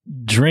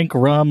Drink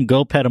rum,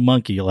 go pet a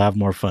monkey. You'll have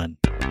more fun.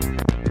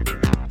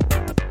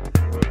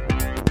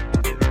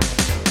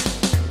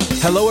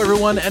 Hello,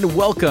 everyone, and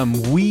welcome.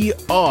 We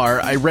are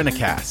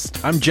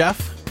Irenicast. I'm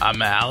Jeff.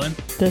 I'm Alan.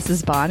 This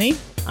is Bonnie.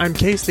 I'm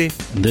Casey.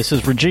 And this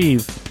is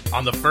Rajiv.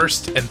 On the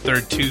first and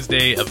third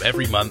Tuesday of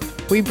every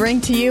month, we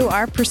bring to you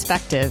our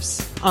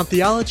perspectives on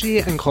theology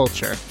and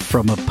culture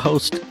from a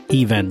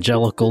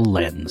post-evangelical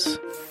lens.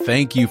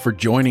 Thank you for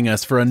joining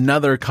us for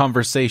another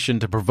conversation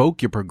to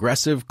provoke your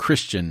progressive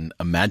Christian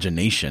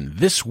imagination.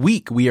 This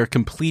week, we are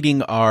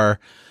completing our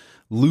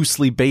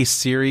loosely based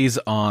series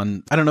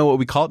on, I don't know what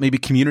we call it, maybe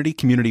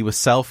community with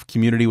self,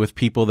 community with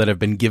people that have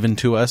been given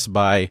to us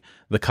by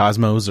the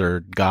cosmos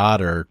or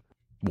God or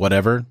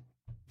whatever.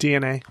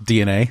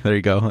 DNA. There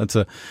you go.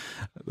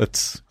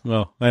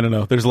 Well, I don't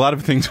know. There's a lot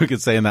of things we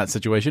could say in that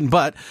situation,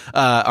 but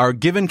our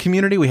given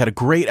community, we had a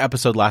great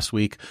episode last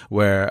week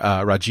where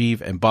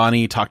Rajiv and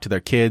Bonnie talked to their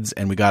kids,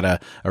 and we got a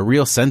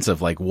real sense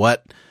of like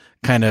what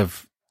kind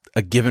of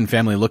a given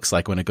family looks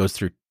like when it goes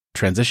through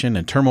transition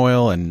and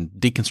turmoil and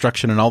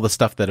deconstruction and all the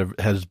stuff that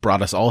has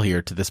brought us all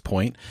here to this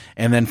point.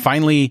 And then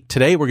finally,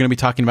 today we're going to be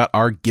talking about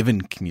our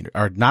given community,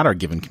 or not our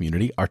given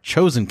community, our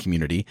chosen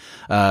community,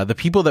 the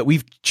people that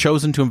we've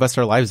chosen to invest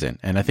our lives in.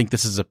 And I think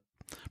this is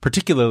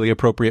particularly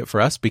appropriate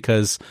for us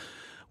because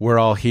we're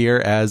all here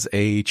as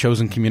a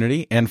chosen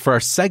community. And for our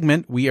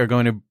segment, we are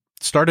going to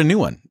start a new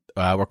one.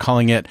 We're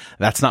calling it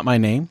That's Not My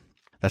Name.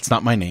 That's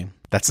Not My Name.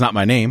 That's Not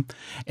My Name.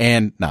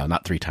 And no,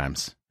 not 3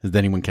 times. Did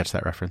anyone catch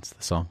that reference?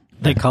 The song?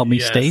 They call me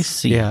Yes.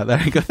 Stacy. Yeah,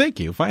 there you go. Thank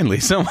you. Finally,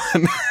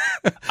 someone.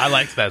 I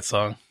liked that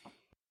song.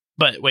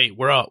 But wait,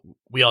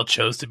 we all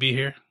chose to be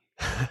here?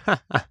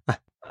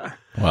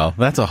 Well,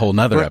 that's a whole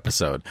nother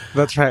episode.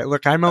 That's right.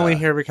 Look, I'm only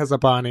here because of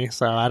Bonnie,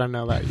 so I don't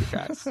know about you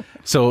guys.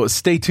 So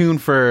stay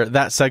tuned for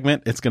that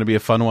segment. It's going to be a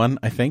fun one,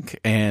 I think.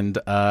 And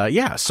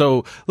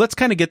so let's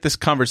kind of get this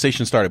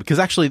conversation started, because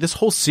actually this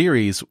whole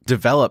series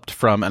developed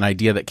from an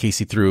idea that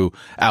Casey threw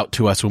out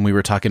to us when we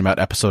were talking about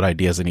episode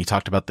ideas, and he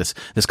talked about this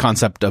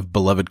concept of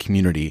beloved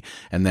community.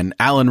 And then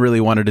Alan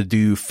really wanted to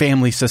do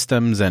family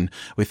systems, and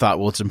we thought,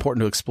 well, it's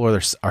important to explore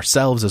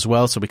ourselves as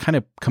well. So we kind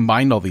of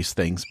combined all these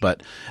things,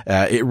 but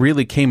it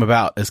really came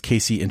about as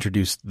Casey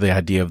introduced the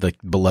idea of the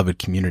beloved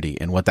community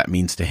and what that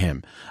means to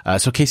him.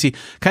 So Casey,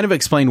 kind of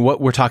explain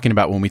what we're talking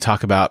about when we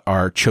talk about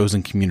our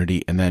chosen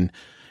community, and then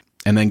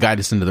guide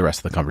us into the rest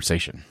of the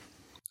conversation.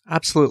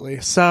 Absolutely.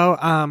 So,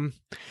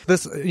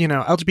 this,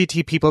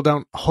 LGBT people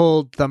don't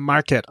hold the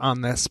market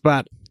on this,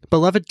 but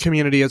beloved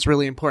community is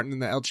really important in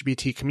the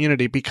LGBT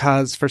community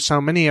because for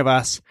so many of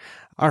us,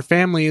 our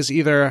families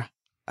either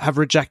have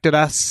rejected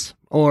us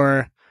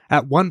or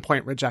at one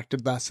point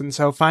rejected us. And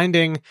so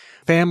finding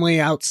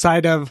family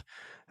outside of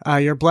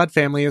your blood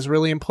family is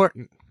really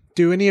important.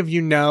 Do any of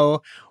you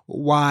know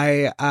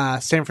why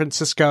San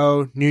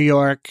Francisco, New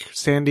York,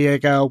 San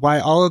Diego, why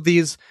all of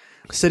these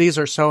cities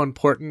are so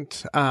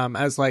important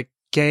as like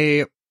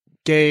gay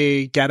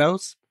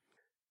ghettos?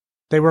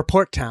 They were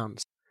port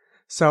towns.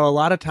 So a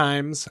lot of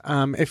times,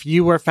 if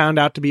you were found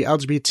out to be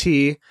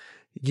LGBT,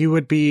 you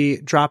would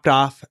be dropped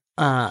off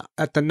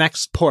at the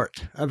next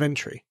port of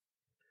entry.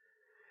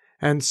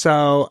 And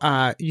so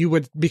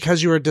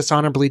because you were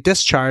dishonorably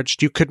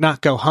discharged, you could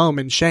not go home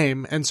in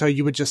shame, and so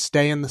you would just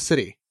stay in the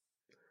city.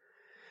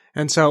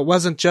 And so it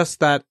wasn't just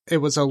that it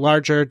was a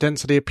larger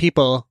density of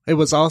people, it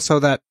was also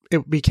that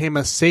it became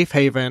a safe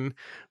haven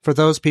for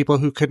those people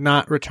who could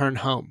not return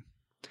home.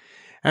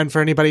 And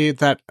for anybody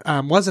that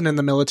wasn't in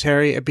the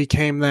military, it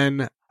became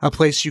then a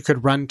place you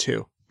could run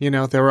to.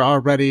 There were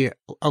already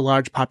a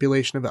large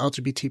population of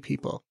LGBT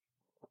people.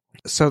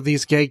 So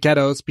these gay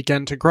ghettos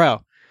began to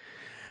grow.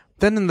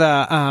 Then in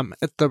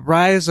at the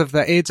rise of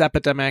the AIDS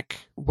epidemic,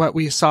 what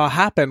we saw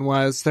happen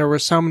was there were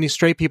so many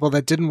straight people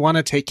that didn't want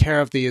to take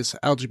care of these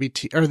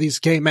LGBT or these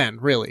gay men,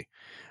 really.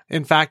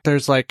 In fact,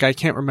 there's I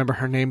can't remember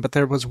her name, but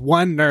there was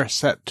one nurse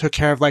that took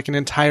care of an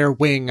entire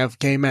wing of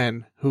gay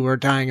men who were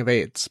dying of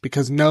AIDS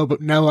because no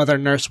other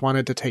nurse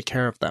wanted to take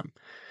care of them.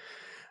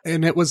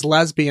 And it was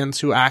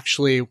lesbians who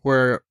actually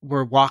were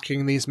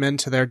walking these men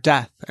to their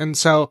death. And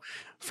so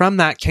from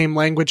that came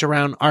language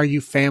around, are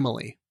you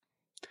family?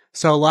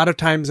 So a lot of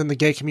times in the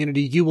gay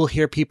community, you will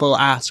hear people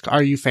ask,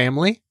 are you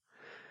family?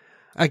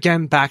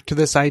 Again, back to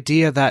this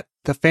idea that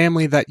the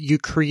family that you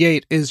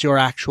create is your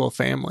actual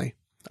family.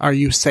 Are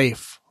you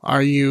safe?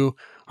 Are you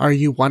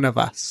one of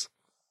us?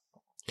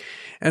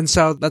 And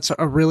so that's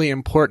a really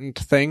important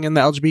thing in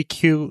the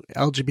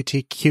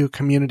LGBTQ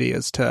community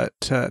is to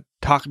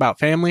talk about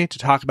family, to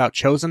talk about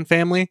chosen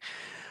family.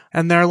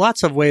 And there are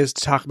lots of ways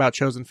to talk about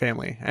chosen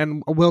family.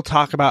 And we'll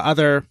talk about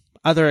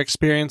other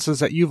experiences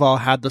that you've all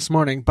had this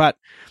morning. But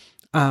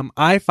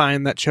I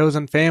find that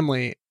chosen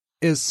family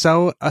is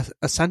so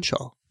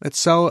essential. It's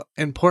so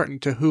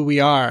important to who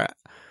we are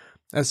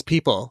as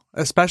people,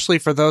 especially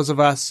for those of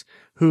us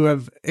who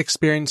have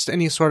experienced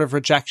any sort of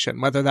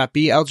rejection, whether that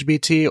be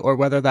LGBT or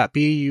whether that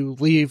be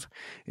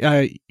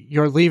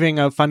you're leaving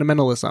of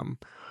fundamentalism,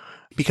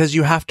 because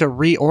you have to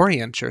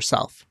reorient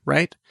yourself,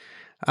 right?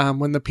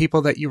 When the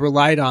people that you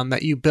relied on,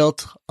 that you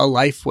built a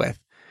life with,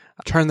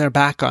 turn their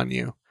back on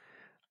you,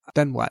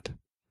 then what?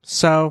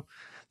 So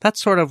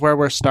that's sort of where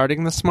we're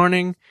starting this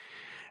morning.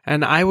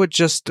 And I would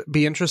just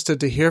be interested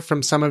to hear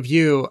from some of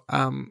you,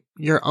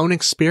 your own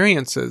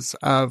experiences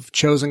of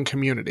chosen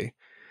community.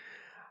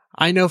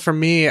 I know for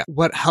me,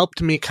 what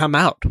helped me come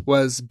out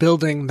was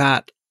building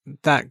that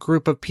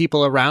group of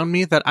people around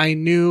me that I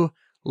knew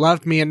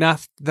loved me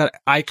enough that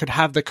I could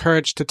have the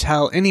courage to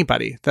tell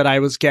anybody that I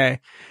was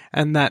gay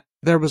and that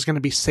there was going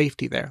to be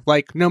safety there.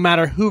 Like, no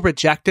matter who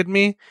rejected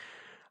me,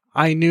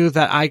 I knew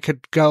that I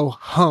could go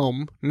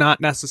home, not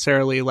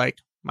necessarily like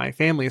my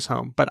family's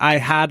home, but I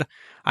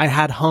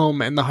had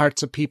home in the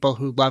hearts of people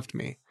who loved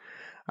me,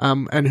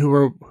 and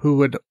who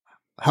would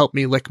help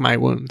me lick my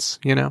wounds,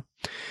 you know?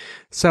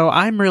 So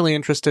I'm really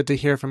interested to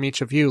hear from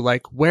each of you,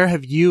 like, where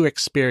have you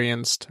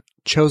experienced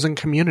chosen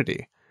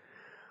community?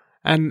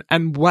 And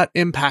what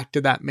impact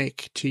did that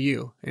make to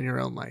you in your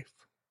own life?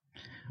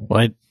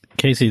 Well,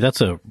 Casey,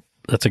 that's a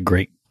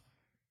great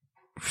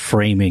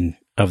framing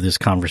of this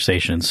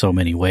conversation in so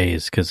many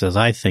ways, because as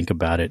I think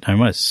about it,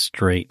 I'm a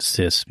straight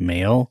cis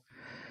male.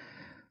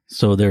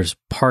 So there's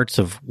parts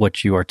of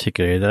what you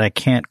articulated that I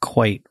can't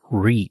quite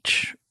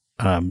reach,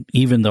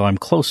 even though I'm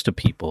close to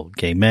people,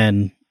 gay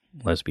men,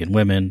 lesbian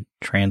women,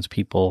 trans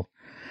people.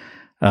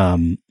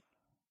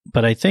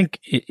 But I think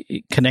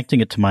connecting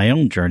it to my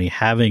own journey,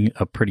 having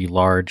a pretty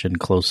large and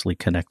closely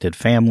connected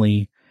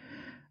family,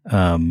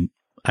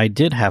 I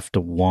did have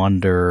to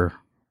wander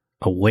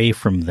away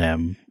from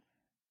them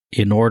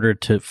in order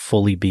to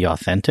fully be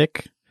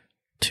authentic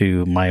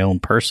to my own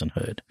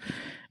personhood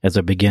as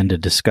I began to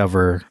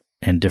discover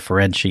and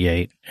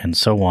differentiate and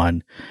so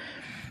on,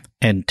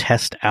 and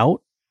test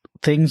out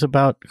things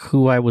about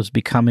who I was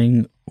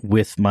becoming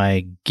with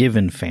my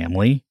given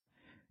family,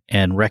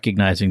 and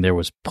recognizing there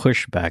was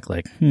pushback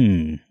like,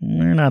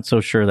 we're not so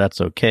sure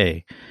that's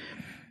okay.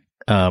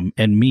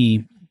 And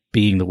me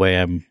being the way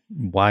I'm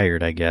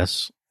wired, I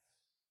guess,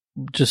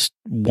 just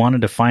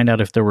wanted to find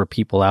out if there were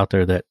people out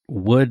there that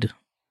would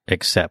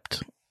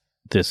accept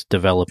this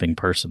developing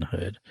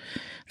personhood.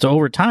 So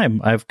over time,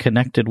 I've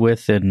connected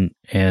with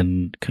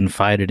and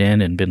confided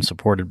in and been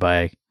supported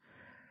by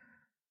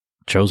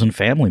chosen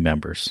family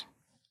members.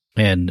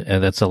 And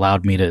that's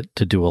allowed me to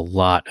do a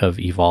lot of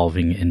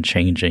evolving and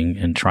changing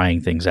and trying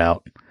things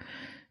out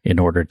in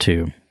order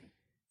to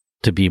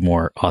be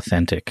more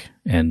authentic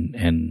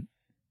and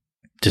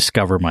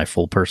discover my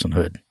full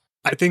personhood.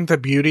 I think the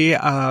beauty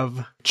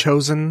of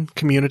chosen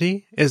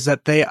community is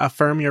that they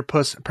affirm your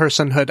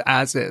personhood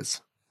as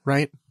is,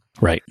 right?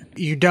 Right.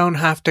 You don't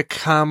have to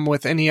come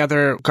with any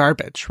other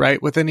garbage,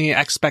 right? With any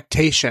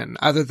expectation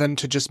other than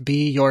to just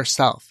be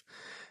yourself.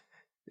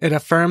 It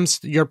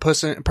affirms your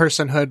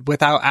personhood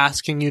without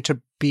asking you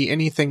to be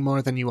anything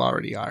more than you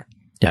already are.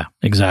 Yeah,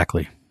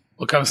 exactly.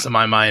 What comes to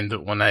my mind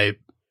when I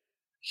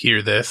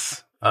hear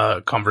this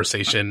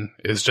conversation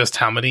is just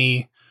how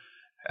many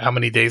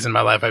days in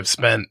my life I've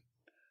spent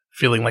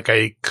feeling like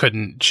I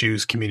couldn't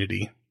choose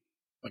community.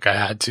 Like I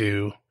had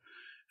to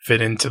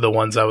fit into the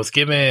ones I was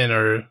given,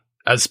 or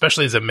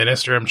especially as a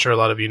minister, I'm sure a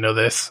lot of you know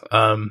this.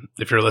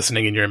 If you're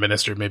listening and you're a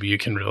minister, maybe you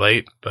can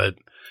relate, but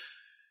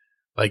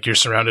like you're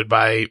surrounded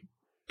by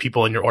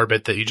people in your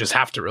orbit that you just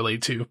have to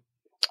relate to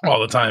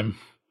all the time.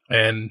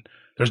 And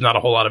there's not a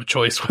whole lot of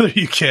choice whether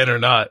you can or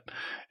not.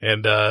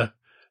 And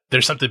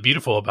there's something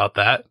beautiful about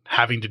that,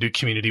 having to do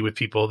community with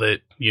people that,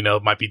 you know,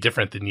 might be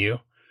different than you.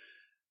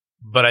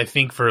 But I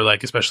think for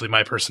like, especially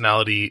my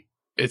personality,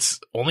 it's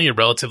only a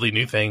relatively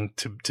new thing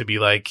to be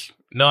like,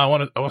 no, I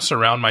want to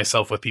surround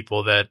myself with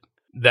people that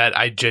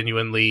I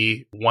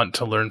genuinely want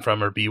to learn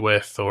from or be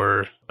with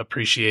or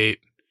appreciate.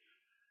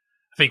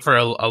 I think for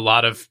a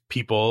lot of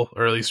people,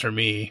 or at least for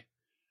me,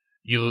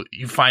 you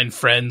find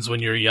friends when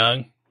you're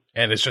young,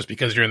 and it's just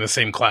because you're in the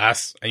same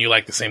class and you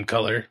like the same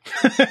color,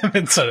 and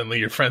then suddenly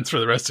you're friends for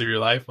the rest of your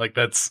life. Like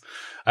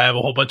I have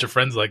a whole bunch of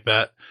friends like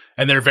that,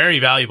 and they're very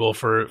valuable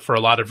for a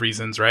lot of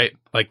reasons, right?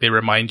 Like they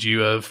remind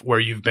you of where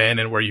you've been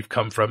and where you've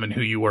come from and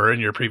who you were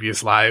in your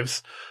previous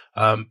lives.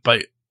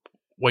 But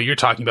what you're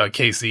talking about,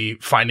 Casey,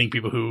 finding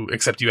people who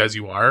accept you as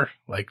you are,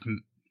 like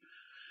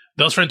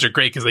those friends are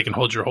great because they can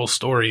hold your whole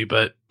story,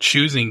 but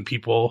choosing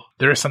people,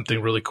 there is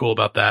something really cool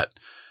about that.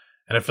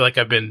 And I feel like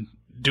I've been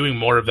doing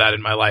more of that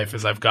in my life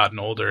as I've gotten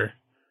older.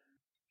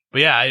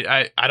 But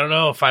yeah, I don't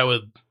know if I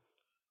would,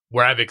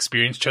 where I've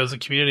experienced chosen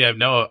community,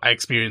 I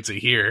experience it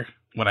here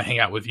when I hang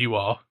out with you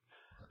all.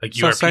 Like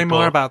you so are say people,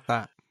 more about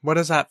that. What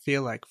does that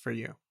feel like for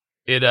you?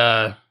 It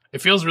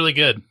feels really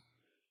good.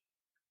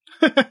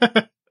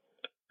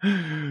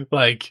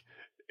 Like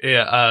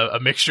a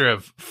mixture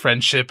of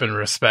friendship and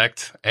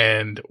respect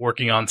and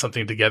working on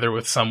something together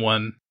with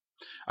someone.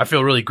 I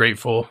feel really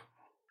grateful.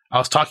 I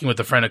was talking with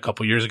a friend a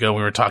couple years ago.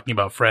 We were talking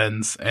about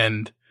friends,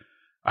 and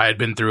I had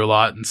been through a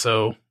lot. And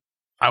so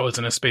I was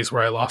in a space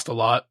where I lost a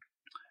lot.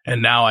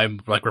 And now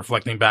I'm like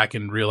reflecting back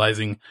and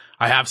realizing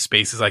I have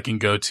spaces I can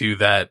go to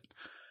that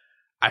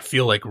I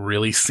feel like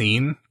really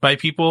seen by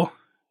people,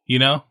 you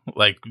know,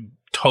 like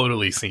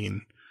totally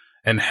seen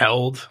and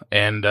held.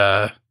 And,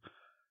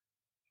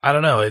 I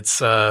don't know.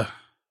 It's,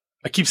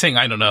 I keep saying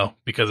I don't know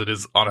because it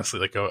is honestly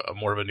like a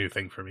more of a new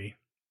thing for me.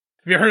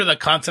 Have you heard of the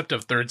concept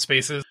of third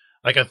spaces?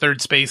 Like a third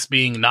space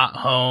being not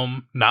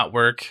home, not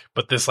work,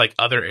 but this like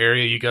other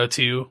area you go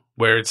to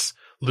where it's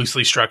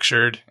loosely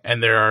structured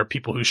and there are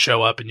people who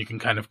show up and you can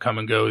kind of come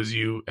and go as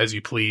you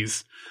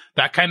please.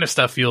 That kind of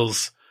stuff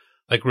feels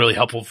like really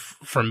helpful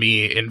for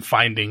me in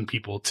finding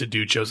people to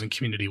do chosen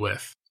community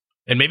with.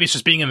 And maybe it's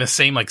just being in the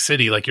same like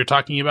city, like you're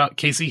talking about,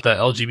 Casey, the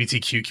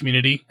LGBTQ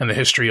community and the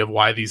history of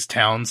why these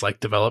towns like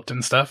developed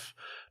and stuff,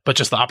 but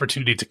just the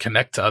opportunity to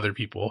connect to other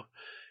people.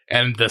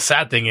 And the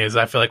sad thing is,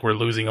 I feel like we're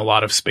losing a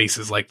lot of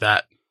spaces like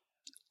that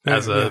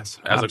as a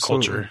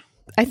culture.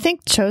 I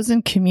think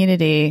chosen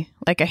community,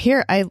 like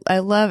I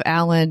love,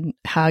 Alan,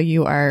 how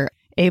you are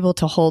able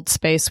to hold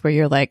space where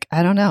you're like,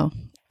 I don't know.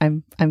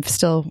 I'm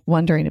still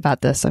wondering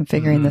about this. I'm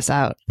figuring this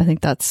out. I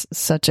think that's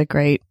such a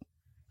great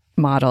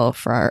model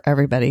for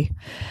everybody.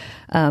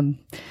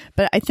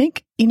 But I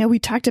think, we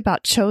talked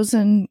about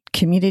chosen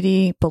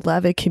community,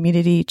 beloved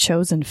community,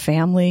 chosen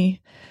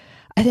family.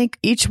 I think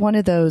each one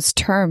of those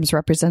terms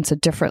represents a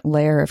different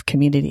layer of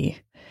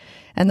community.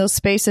 And those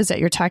spaces that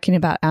you're talking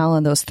about,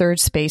 Alan, those third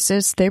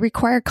spaces, they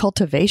require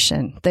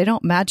cultivation. They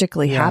don't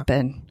magically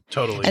happen.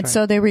 Totally. And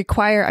so they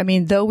require,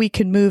 though we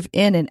can move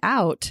in and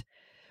out,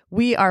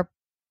 we are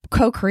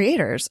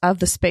co-creators of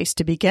the space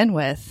to begin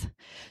with.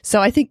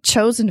 So I think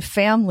chosen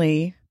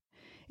family,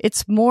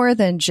 it's more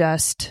than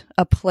just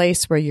a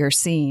place where you're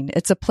seen.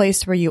 It's a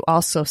place where you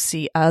also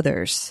see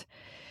others.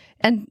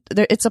 And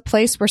it's a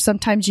place where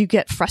sometimes you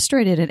get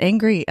frustrated and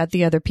angry at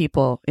the other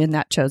people in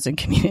that chosen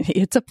community.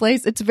 It's a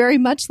place, it's very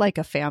much like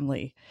a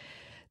family.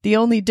 The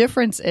only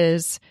difference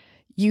is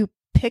you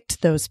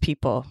picked those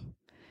people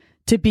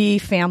to be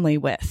family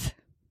with.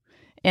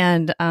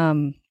 And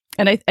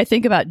I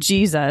think about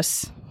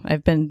Jesus.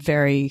 I've been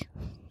very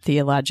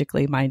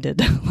theologically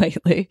minded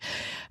lately.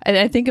 And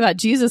I think about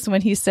Jesus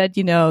when he said,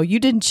 you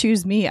didn't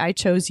choose me, I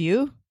chose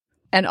you.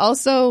 And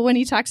also when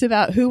he talks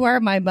about who are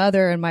my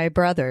mother and my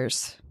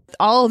brothers.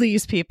 All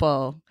these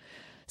people.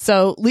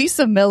 So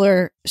Lisa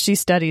Miller, she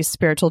studies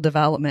spiritual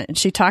development, and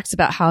she talks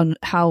about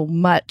how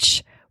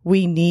much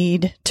we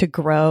need to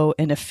grow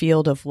in a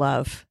field of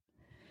love.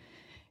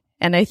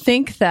 And I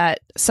think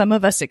that some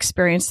of us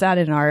experience that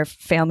in our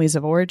families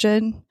of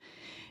origin.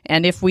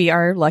 And if we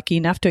are lucky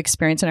enough to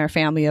experience in our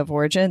family of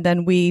origin,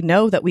 then we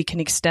know that we can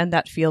extend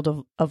that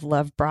field of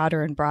love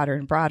broader and broader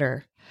and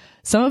broader.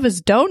 Some of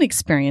us don't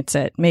experience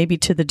it, maybe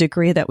to the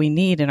degree that we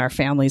need in our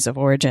families of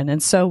origin.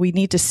 And so we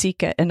need to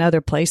seek it in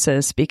other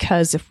places,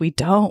 because if we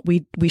don't,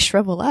 we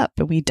shrivel up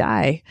and we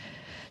die.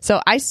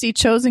 So I see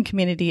chosen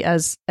community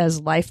as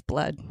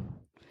lifeblood.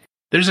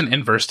 There's an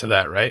inverse to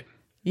that, right?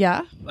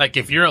 Yeah. Like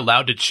if you're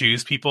allowed to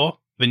choose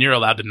people, then you're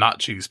allowed to not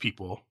choose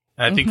people.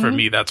 And I think for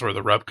me, that's where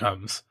the rub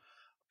comes.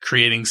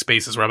 Creating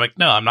spaces where I'm like,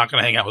 no, I'm not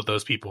going to hang out with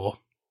those people.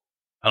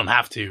 I don't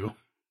have to.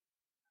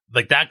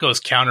 Like that goes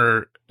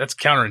that's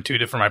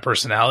counterintuitive for my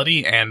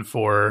personality and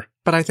for.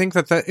 But I think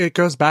that it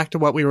goes back to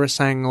what we were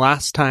saying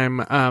last time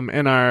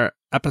in our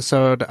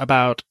episode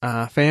about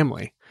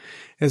family,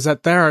 is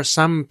that there are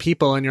some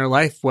people in your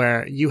life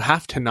where you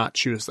have to not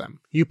choose them.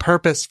 You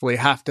purposefully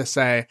have to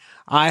say,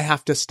 I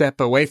have to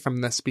step away from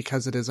this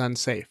because it is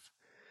unsafe.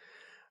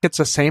 It's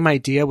the same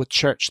idea with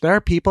church. There are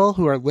people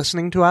who are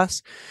listening to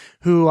us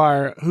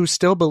who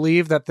still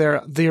believe that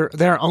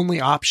their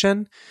only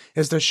option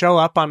is to show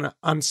up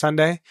on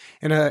Sunday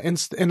in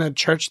a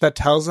church that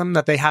tells them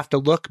that they have to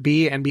look,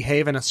 be, and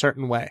behave in a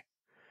certain way,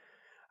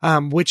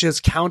 which is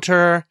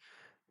counter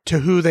to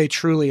who they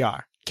truly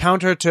are,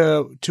 counter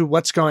to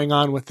what's going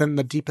on within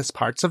the deepest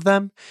parts of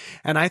them.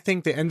 And I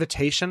think the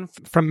invitation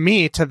from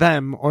me to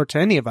them or to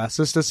any of us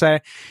is to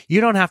say,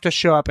 you don't have to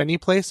show up any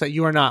place that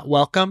you are not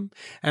welcome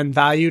and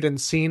valued and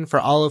seen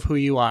for all of who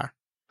you are.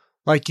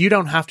 Like, you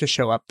don't have to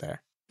show up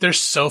there. There's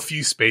so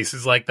few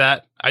spaces like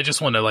that. I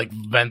just want to like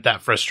vent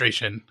that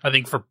frustration. I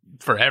think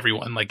for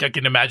everyone, like I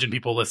can imagine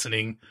people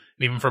listening,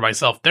 and even for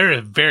myself, there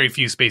are very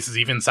few spaces,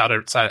 even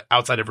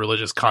outside of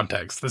religious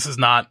context. This is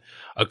not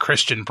a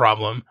Christian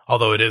problem,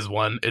 although it is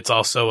one. It's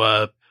also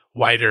a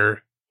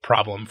wider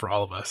problem for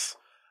all of us.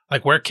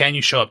 Like, where can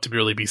you show up to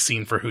really be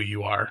seen for who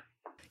you are?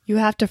 You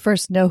have to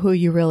first know who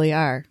you really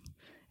are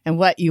and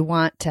what you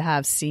want to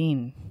have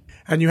seen.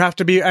 And you have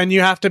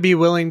to be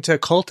willing to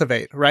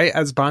cultivate, right?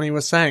 As Bonnie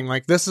was saying,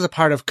 like, this is a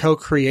part of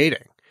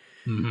co-creating.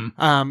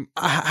 Mm-hmm.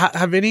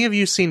 Have any of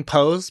you seen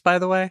Pose, by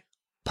the way?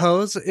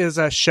 Pose is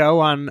a show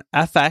on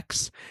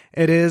FX.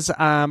 It is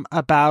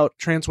about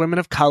trans women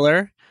of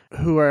color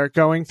who are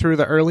going through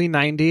the early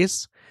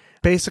 90s.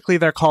 Basically,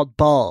 they're called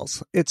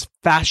balls. It's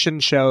fashion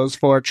shows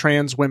for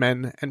trans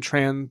women and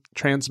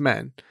trans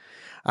men.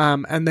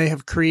 And they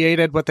have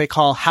created what they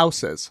call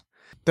houses.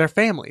 They're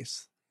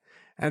families.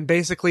 And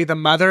basically, the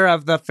mother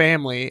of the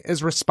family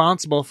is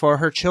responsible for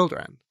her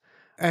children.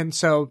 And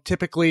so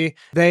typically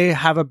they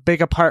have a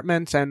big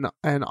apartment, and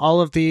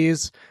all of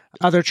these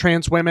other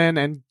trans women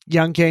and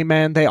young gay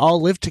men, they all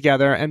live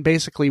together and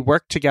basically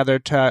work together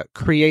to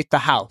create the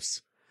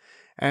house.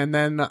 And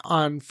then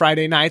on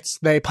Friday nights,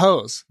 they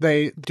pose.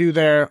 They do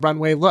their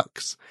runway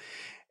looks.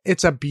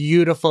 It's a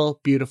beautiful,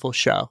 beautiful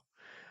show.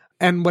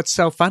 And what's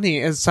so funny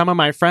is some of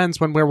my friends,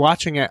 when we're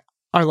watching it,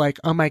 are like,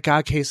 oh my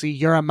God, Casey,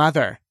 you're a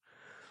mother.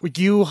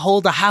 You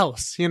hold a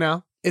house, you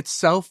know? It's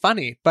so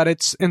funny, but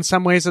it's in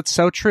some ways it's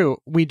so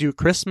true. We do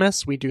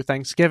Christmas, we do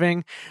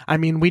Thanksgiving. I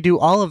mean, we do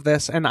all of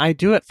this, and I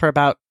do it for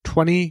about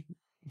 20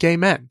 gay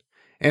men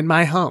in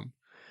my home.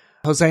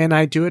 Jose and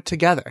I do it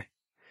together.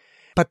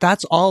 But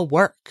that's all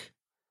work.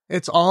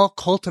 It's all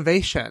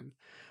cultivation.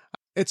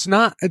 It's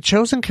not a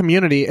chosen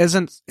community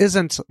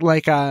isn't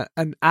like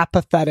an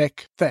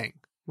apathetic thing,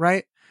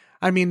 right?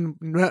 I mean,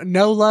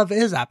 no love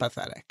is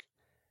apathetic.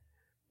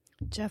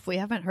 Jeff, we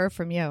haven't heard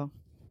from you.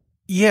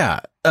 Yeah.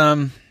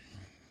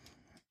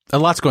 A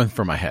lot's going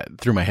through my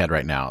head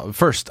right now.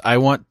 First, I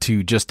want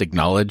to just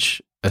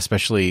acknowledge,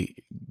 especially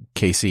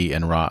Casey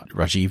and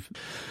Rajiv,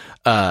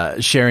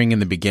 sharing in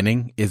the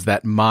beginning is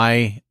that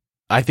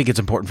I think it's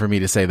important for me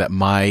to say that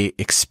my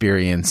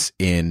experience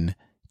in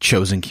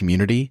chosen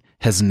community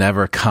has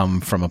never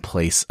come from a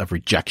place of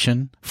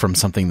rejection from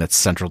something that's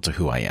central to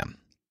who I am.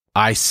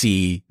 I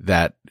see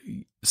that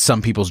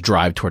some people's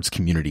drive towards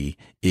community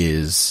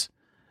is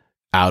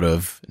out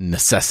of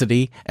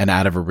necessity and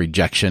out of a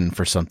rejection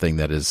for something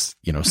that is,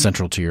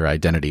 central to your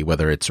identity,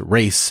 whether it's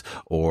race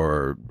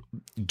or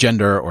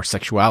gender or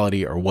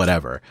sexuality or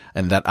whatever.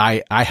 And that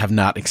I have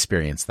not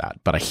experienced that,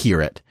 but I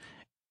hear it,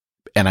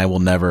 and I will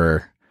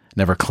never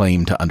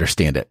claim to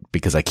understand it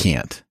because I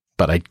can't,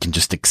 but I can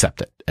just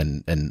accept it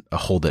and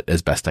hold it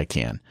as best I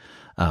can.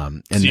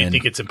 So you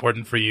think it's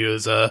important for you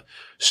as a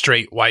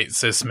straight white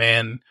cis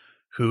man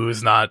who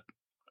is not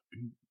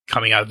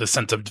coming out of the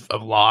sense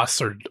of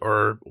loss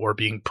or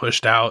being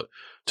pushed out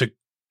to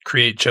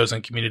create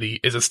chosen community?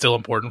 Is it still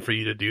important for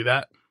you to do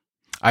that?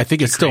 I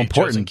think it's still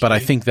important, but I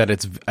think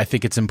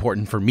it's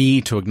important for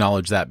me to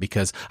acknowledge that,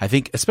 because I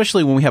think,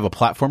 especially when we have a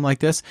platform like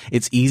this,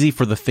 it's easy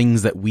for the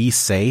things that we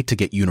say to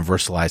get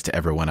universalized to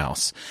everyone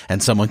else.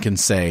 And someone can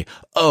say,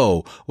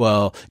 oh,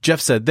 well,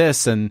 Jeff said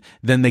this, and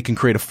then they can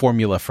create a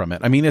formula from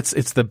it. I mean,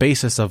 it's the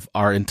basis of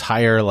our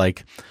entire,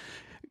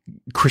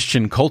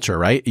 Christian culture,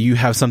 right? You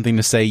have something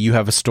to say, you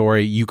have a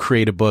story, you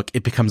create a book,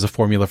 it becomes a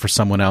formula for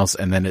someone else,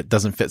 and then it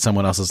doesn't fit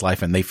someone else's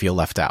life and they feel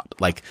left out.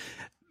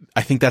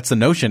 I think that's the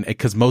notion,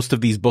 because most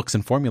of these books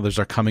and formulas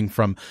are coming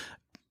from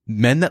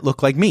men that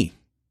look like me.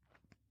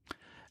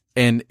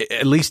 And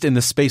at least in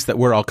the space that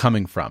we're all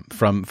coming from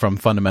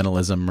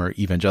fundamentalism or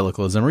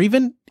evangelicalism, or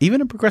even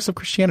in progressive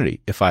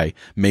Christianity, if I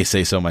may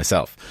say so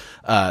myself.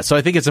 So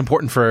I think it's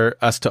important for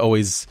us to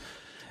always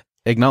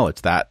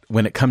acknowledge that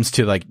when it comes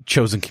to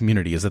chosen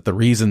community, is that the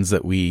reasons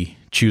that we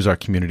choose our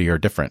community are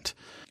different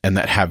and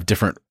that have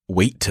different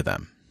weight to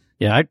them.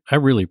 Yeah, I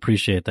really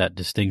appreciate that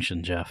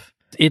distinction, Jeff.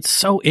 It's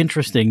so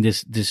interesting,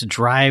 this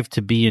drive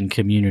to be in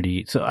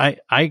community. So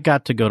I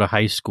got to go to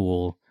high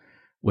school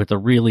with a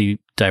really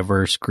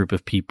diverse group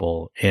of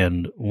people,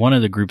 and one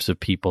of the groups of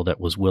people that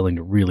was willing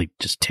to really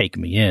just take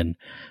me in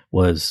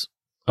was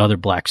other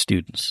black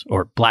students.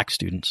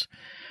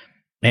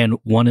 And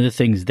one of the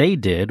things they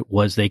did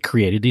was they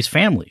created these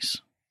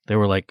families. They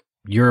were like,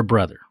 you're a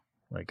brother.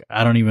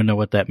 I don't even know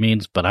what that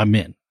means, but I'm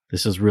in.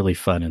 This is really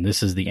fun. And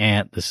this is the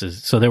aunt.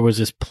 So there was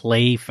this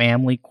play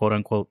family, quote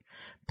unquote,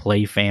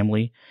 play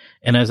family.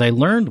 And as I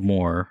learned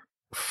more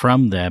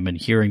from them and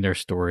hearing their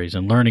stories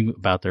and learning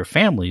about their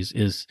families,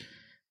 is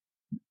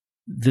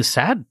the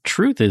sad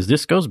truth is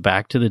this goes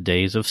back to the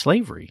days of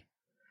slavery,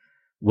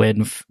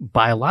 when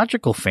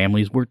biological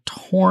families were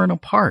torn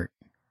apart.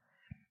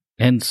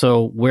 And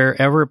so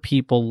wherever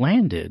people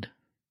landed,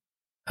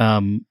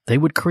 they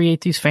would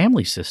create these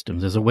family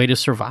systems as a way to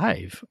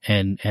survive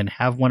and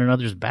have one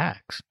another's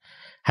backs,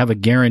 have a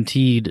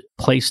guaranteed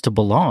place to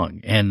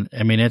belong. And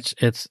I mean,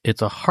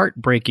 it's a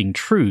heartbreaking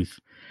truth,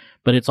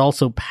 but it's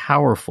also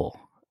powerful,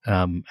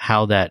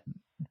 how that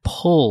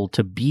pull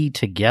to be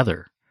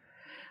together.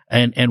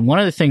 And one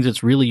of the things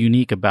that's really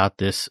unique about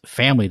this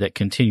family that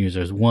continues,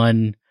 there's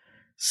one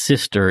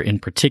sister in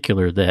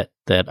particular that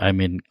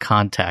I'm in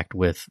contact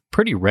with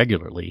pretty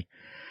regularly,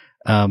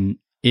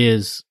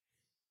 is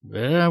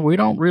we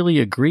don't really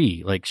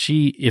agree.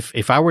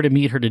 If I were to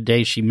meet her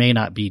today, she may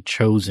not be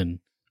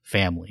chosen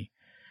family,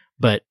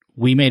 but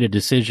we made a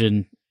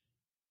decision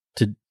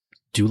to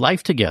do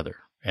life together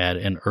at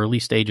an early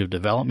stage of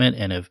development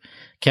and have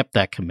kept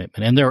that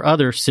commitment. And there are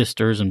other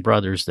sisters and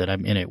brothers that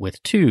I'm in it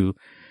with too,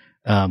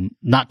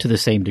 not to the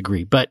same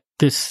degree, but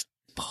this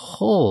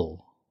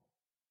pull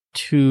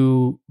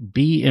to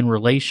be in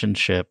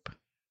relationship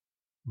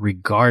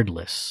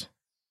regardless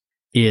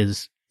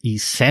is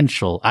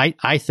essential,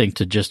 I think,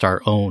 to just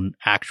our own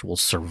actual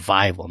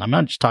survival. And I'm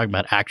not just talking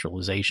about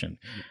actualization,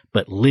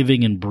 but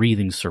living and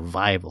breathing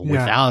survival. Yeah.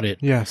 Without it,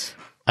 yes,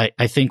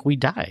 I think we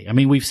die. I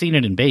mean, we've seen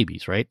it in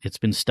babies, right? It's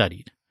been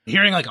studied.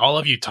 Hearing all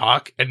of you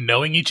talk and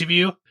knowing each of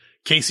you,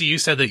 Casey, you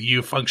said that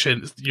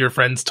your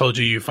friends told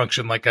you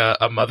function like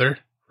a mother,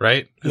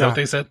 right? Is that what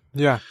they said?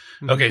 Yeah.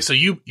 Mm-hmm. Okay, so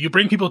you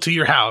bring people to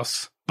your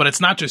house, but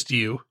it's not just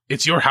you,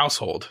 it's your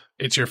household.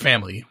 It's your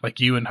family, like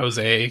you and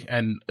Jose,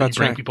 and you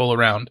bring people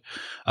around.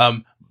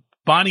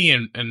 Bonnie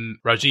and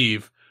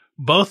Rajiv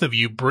both of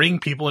you bring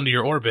people into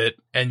your orbit,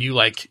 and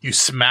you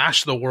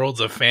smash the worlds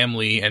of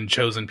family and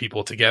chosen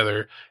people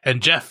together.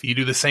 And Jeff, you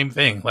do the same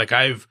thing. Like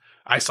I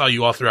saw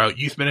you all throughout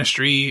youth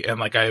ministry, and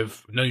like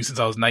I've known you since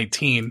I was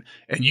 19,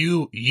 and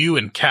you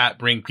and Kat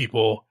bring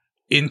people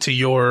into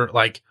your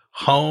like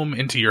home,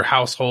 into your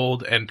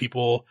household, and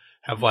people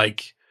have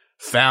like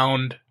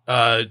found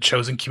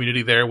chosen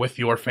community there with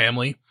your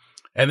family.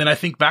 And then I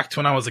think back to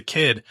when I was a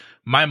kid,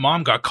 my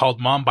mom got called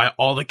mom by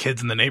all the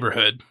kids in the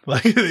neighborhood.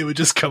 Like they would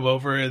just come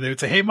over and they would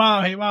say, hey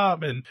mom, hey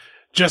mom. And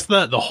just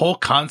the whole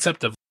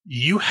concept of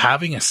you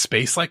having a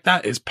space like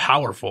that is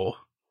powerful.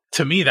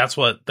 To me, that's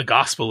what the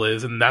gospel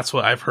is. And that's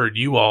what I've heard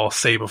you all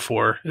say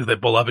before, is that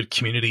beloved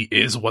community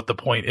is what the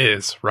point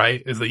is,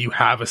 right? Is that you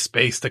have a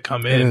space to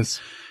come in.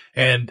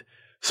 And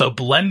so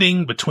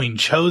blending between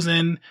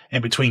chosen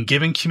and between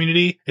giving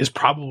community is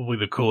probably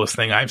the coolest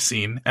thing I've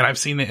seen. And I've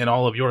seen it in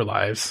all of your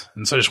lives.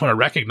 And so I just want to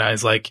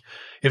recognize, like,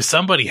 if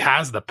somebody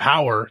has the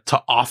power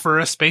to offer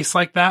a space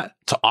like that,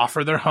 to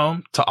offer their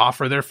home, to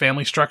offer their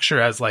family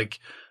structure as like,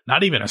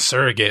 not even a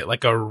surrogate,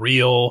 like a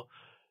real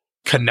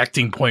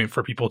connecting point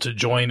for people to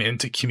join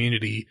into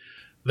community,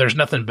 there's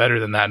nothing better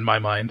than that in my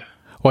mind.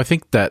 Well, I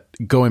think that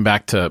going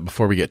back to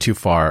before we get too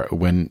far,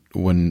 when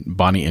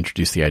Bonnie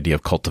introduced the idea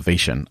of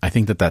cultivation, I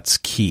think that that's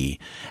key.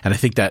 And I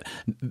think that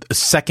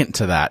second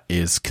to that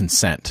is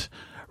consent,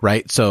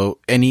 right? So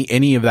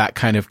any of that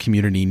kind of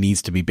community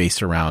needs to be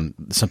based around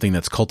something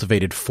that's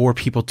cultivated for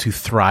people to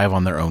thrive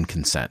on their own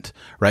consent,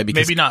 right?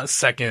 Because maybe not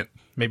second.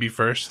 Maybe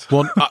first.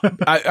 Well,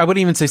 I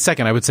wouldn't even say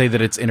second. I would say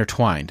that it's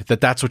intertwined,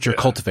 that's what you're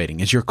cultivating,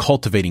 is you're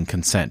cultivating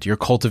consent. You're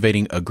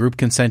cultivating a group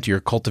consent.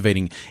 You're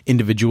cultivating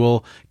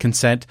individual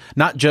consent,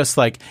 not just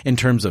like in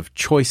terms of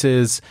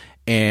choices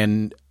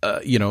and,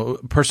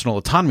 personal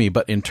autonomy,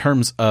 but in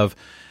terms of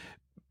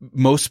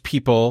most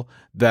people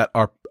that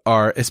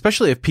are,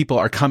 especially if people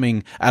are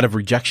coming out of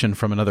rejection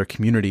from another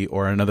community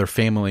or another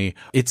family,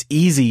 it's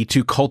easy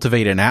to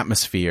cultivate an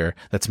atmosphere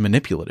that's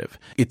manipulative.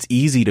 It's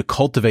easy to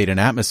cultivate an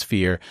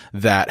atmosphere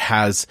that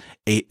has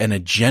an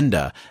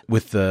agenda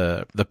with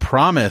the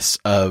promise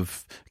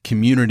of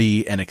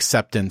community and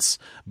acceptance,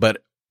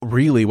 but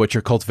really what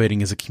you're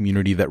cultivating is a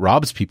community that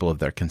robs people of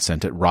their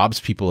consent. It robs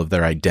people of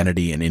their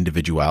identity and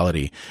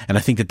individuality. And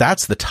I think that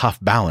that's the tough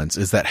balance,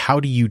 is that how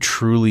do you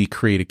truly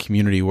create a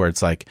community where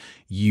it's like,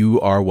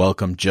 you are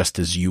welcome just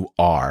as you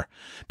are?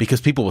 Because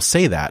people will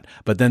say that,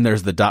 but then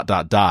there's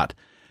the ...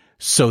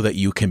 so that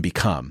you can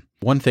become.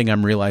 One thing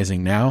I'm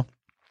realizing now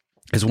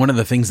is one of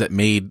the things that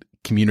made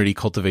community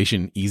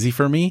cultivation easy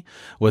for me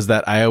was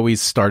that I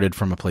always started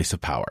from a place of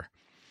power.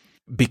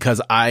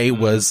 Because I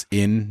was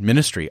in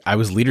ministry, I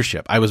was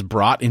leadership. I was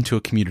brought into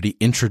a community,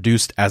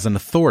 introduced as an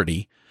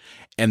authority,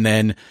 and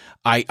then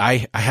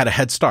I had a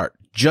head start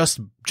just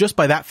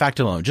by that fact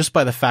alone, just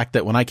by the fact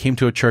that when I came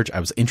to a church, I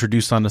was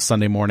introduced on a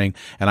Sunday morning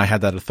and I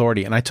had that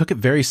authority, and I took it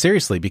very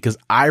seriously because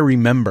I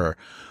remember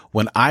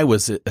when I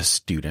was a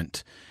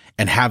student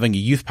and having a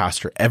youth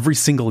pastor every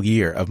single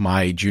year of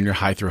my junior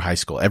high through high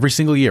school. Every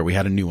single year we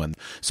had a new one.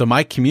 So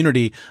my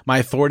community, my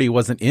authority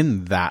wasn't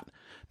in that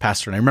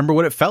pastor. And I remember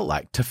what it felt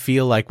like to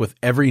feel like with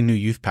every new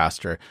youth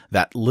pastor,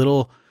 that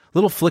little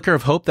flicker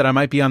of hope that I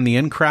might be on the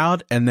in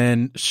crowd, and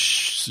then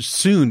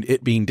soon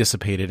it being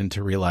dissipated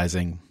into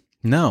realizing,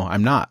 no,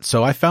 I'm not.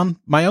 So I found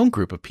my own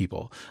group of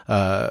people,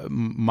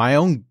 my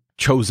own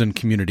chosen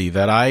community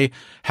that I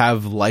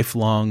have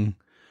lifelong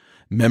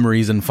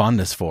memories and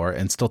fondness for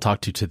and still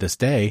talk to this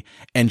day,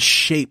 and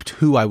shaped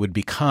who I would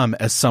become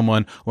as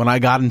someone. When I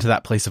got into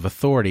that place of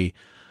authority,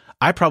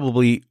 I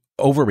probably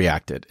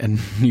overreacted and,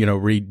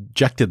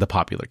 rejected the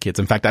popular kids.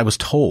 In fact, I was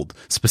told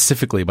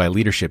specifically by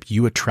leadership,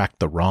 you attract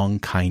the wrong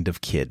kind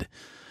of kid.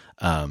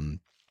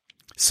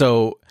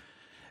 So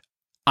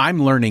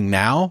I'm learning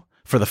now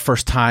for the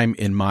first time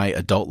in my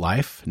adult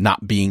life,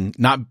 not being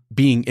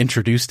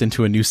introduced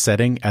into a new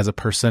setting as a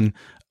person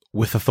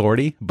with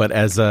authority, but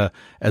as a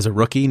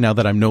rookie, now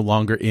that I'm no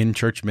longer in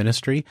church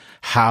ministry,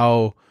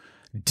 how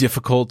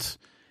difficult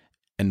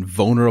and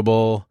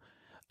vulnerable.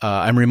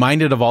 I'm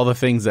reminded of all the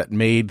things that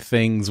made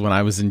things when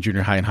I was in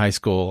junior high and high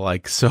school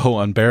like so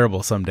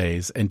unbearable some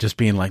days, and just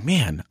being like,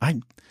 man,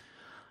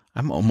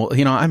 I'm almost,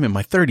 I'm in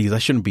my 30s. I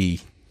shouldn't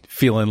be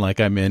feeling like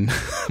I'm in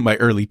my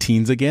early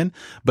teens again.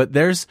 But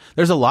there's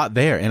a lot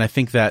there, and I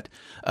think that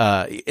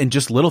and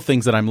just little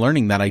things that I'm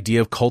learning, that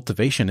idea of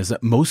cultivation is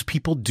that most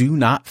people do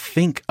not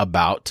think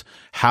about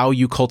how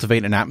you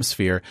cultivate an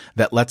atmosphere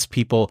that lets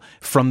people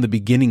from the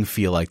beginning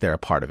feel like they're a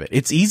part of it.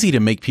 It's easy to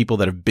make people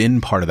that have been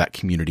part of that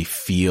community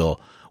feel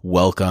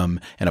welcome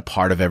and a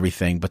part of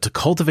everything, but to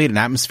cultivate an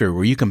atmosphere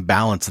where you can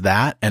balance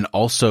that and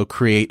also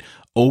create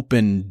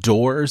open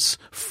doors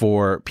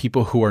for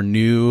people who are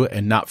new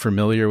and not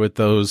familiar with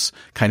those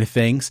kind of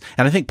things.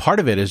 And I think part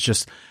of it is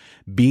just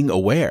being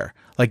aware.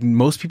 Like,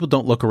 most people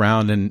don't look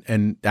around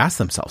and ask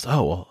themselves,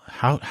 oh, well,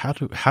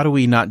 how do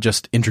we not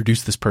just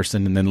introduce this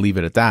person and then leave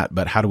it at that,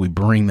 but how do we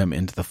bring them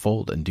into the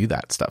fold and do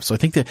that stuff? So I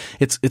think that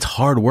it's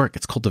hard work.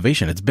 It's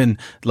cultivation. It's been,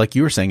 like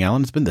you were saying,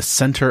 Alan, it's been the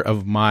center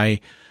of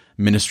my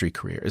ministry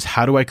career, is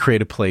how do I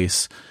create a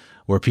place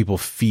where people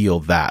feel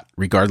that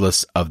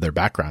regardless of their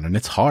background. And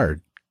it's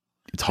hard.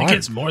 It's I hard. think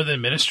it's more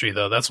than ministry,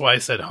 though. That's why I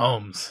said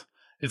homes.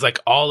 It's like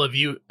all of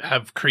you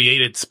have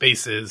created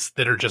spaces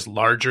that are just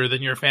larger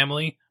than your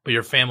family, but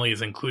your family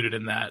is included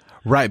in that.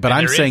 Right. But And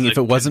I'm there saying is if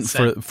a it wasn't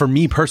consent. for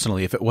me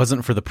personally, if it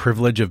wasn't for the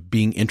privilege of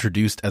being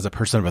introduced as a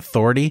person of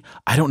authority,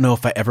 I don't know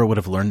if I ever would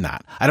have learned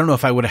that. I don't know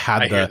if I would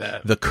have I hear had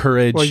that. the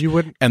courage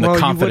and the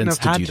confidence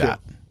to do have that.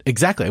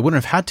 Exactly. I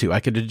wouldn't have had to. I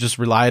could have just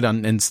relied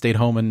on and stayed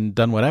home and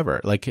done whatever.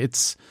 Like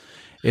it's.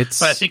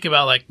 But I think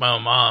about like my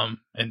own mom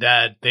and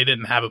dad, they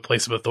didn't have a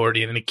place of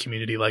authority in any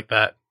community like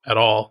that at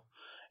all.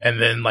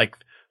 And then like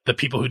the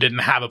people who didn't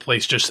have a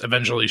place just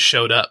eventually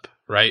showed up,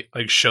 right?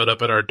 Like showed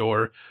up at our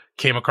door,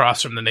 came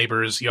across from the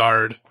neighbor's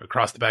yard,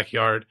 across the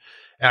backyard.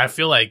 And I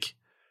feel like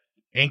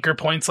anchor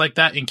points like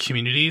that in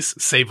communities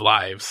save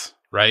lives,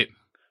 right?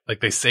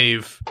 Like they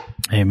save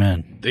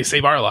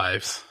our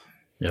lives.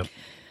 Yep.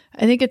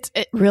 I think it's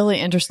really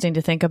interesting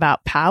to think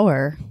about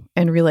power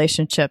in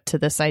relationship to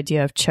this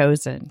idea of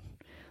chosen.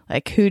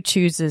 Like who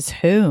chooses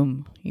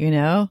whom, you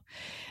know?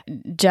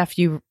 Jeff,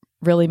 you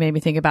really made me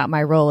think about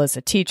my role as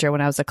a teacher when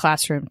I was a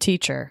classroom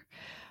teacher.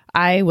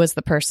 I was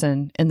the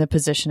person in the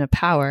position of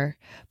power,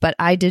 but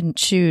I didn't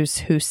choose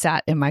who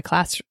sat in my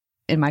class.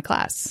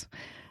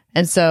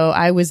 And so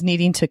I was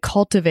needing to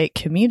cultivate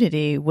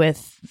community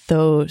with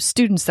those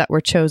students that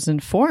were chosen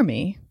for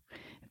me,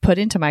 put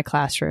into my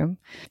classroom.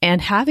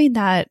 And having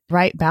that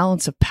right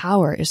balance of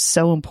power is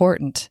so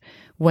important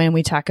when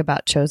we talk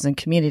about chosen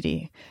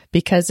community,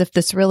 because if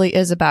this really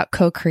is about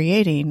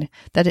co-creating,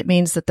 that it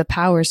means that the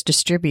power is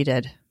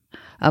distributed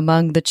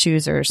among the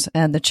choosers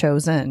and the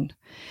chosen.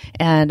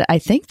 And I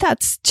think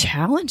that's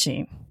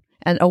challenging,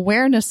 and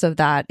awareness of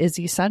that is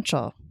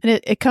essential. And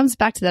it comes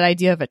back to that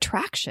idea of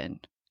attraction.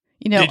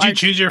 You know, did you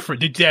choose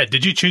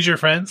your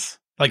friends?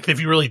 Like if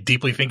you really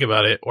deeply think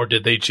about it, or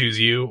did they choose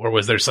you, or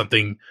was there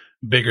something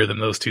bigger than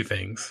those two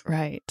things?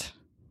 Right.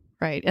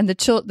 And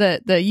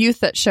the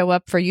youth that show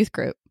up for youth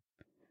group,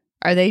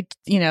 are they,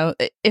 you know,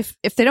 if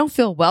they don't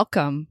feel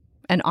welcome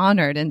and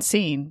honored and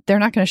seen, they're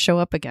not going to show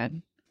up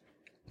again.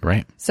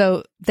 Right.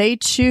 So they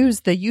choose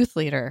the youth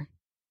leader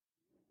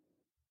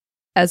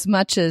as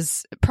much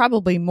as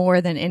probably more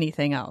than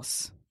anything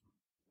else.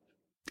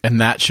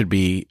 And that should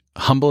be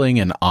humbling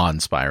and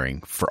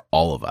awe-inspiring for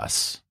all of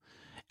us.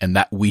 And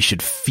that we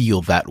should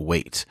feel that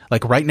weight.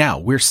 Like right now,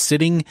 we're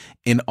sitting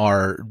in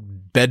our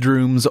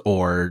bedrooms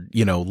or,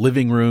 you know,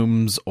 living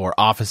rooms or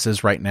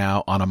offices right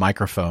now on a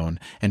microphone,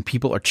 and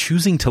people are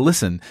choosing to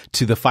listen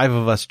to the five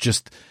of us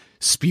just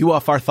spew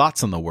off our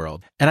thoughts on the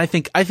world. And I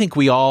think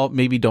we all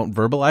maybe don't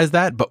verbalize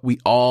that, but we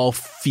all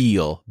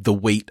feel the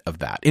weight of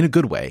that in a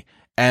good way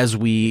as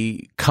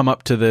we come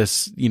up to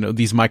this, you know,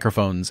 these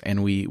microphones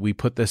and we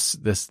put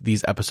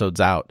these episodes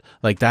out.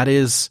 Like that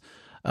is,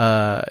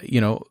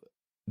 you know,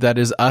 that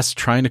is us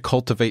trying to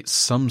cultivate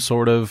some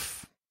sort of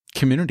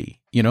community,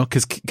 you know,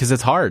 cause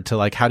it's hard to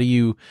like, how do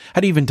you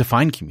even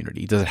define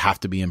community? Does it have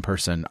to be in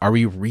person? Are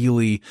we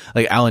really,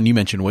 like Alan, you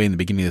mentioned way in the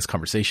beginning of this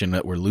conversation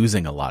that we're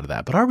losing a lot of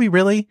that, but are we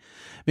really?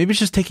 Maybe it's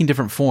just taking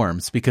different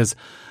forms, because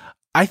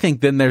I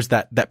think then there's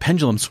that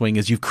pendulum swing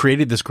as you've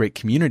created this great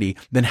community.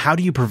 Then how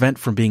do you prevent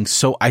from being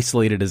so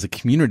isolated as a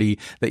community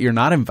that you're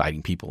not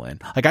inviting people in?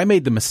 Like I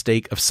made the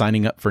mistake of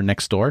signing up for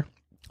Nextdoor,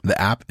 the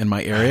app in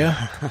my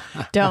area.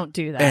 Don't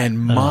do that.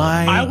 And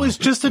I was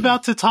just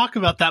about to talk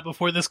about that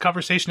before this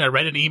conversation. I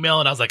read an email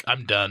and I was like,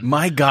 I'm done.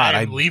 My God,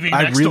 I'm leaving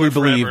I Nextdoor really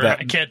believe forever. that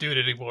I can't do it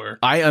anymore.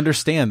 I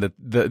understand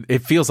that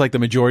it feels like the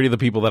majority of the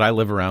people that I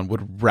live around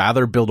would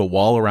rather build a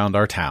wall around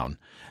our town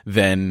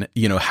than,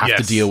 you know, have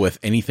to deal with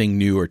anything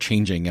new or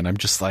changing. And I'm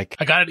just like,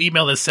 I got an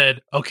email that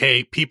said,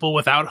 okay, people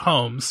without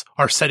homes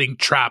are setting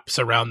traps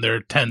around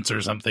their tents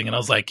or something. And I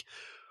was like,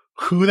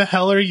 who the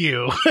hell are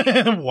you?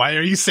 Why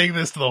are you saying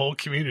this to the whole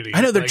community?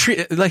 I know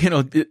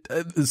they're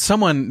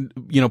someone,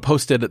 you know,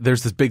 posted,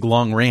 there's this big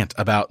long rant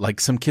about like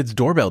some kids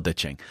doorbell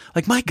ditching.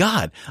 Like, my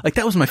God, like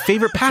that was my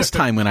favorite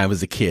pastime when I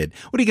was a kid.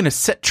 What are you going to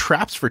set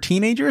traps for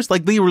teenagers?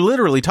 Like they were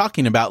literally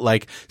talking about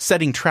like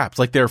setting traps,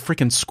 like they're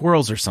freaking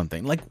squirrels or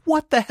something. Like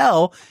what the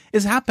hell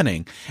is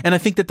happening? And I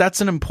think that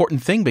that's an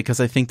important thing, because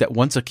I think that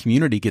once a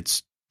community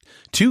gets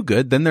too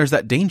good, then there's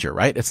that danger,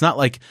 right? It's not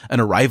like an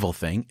arrival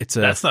thing.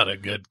 That's not a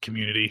good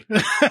community.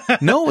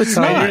 No, it's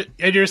not.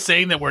 And you're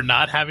saying that we're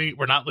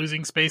not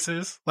losing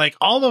spaces, like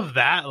all of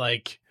that,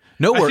 like.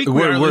 No,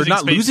 we're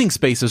not losing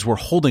spaces. We're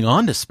holding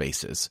on to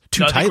spaces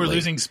too tightly. I think we're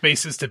losing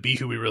spaces to be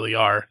who we really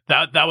are.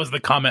 That was the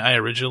comment I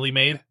originally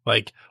made.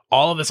 Like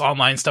all of this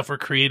online stuff we're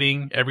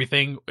creating,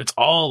 everything, it's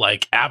all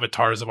like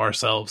avatars of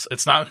ourselves.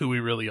 It's not who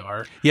we really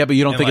are. Yeah, but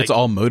you don't think it's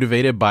all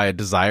motivated by a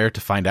desire to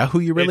find out who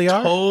you really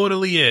are? It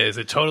totally is.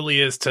 It totally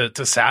is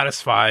to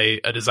satisfy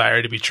a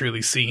desire to be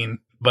truly seen.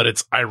 But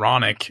it's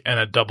ironic and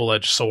a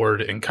double-edged sword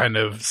and kind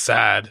of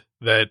sad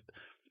that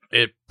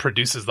it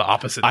produces the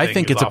opposite. I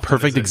think it's a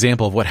perfect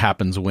example of what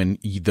happens when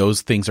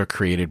those things are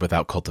created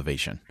without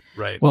cultivation.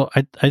 Right. Well,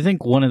 I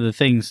think one of the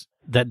things,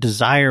 that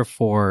desire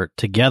for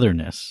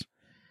togetherness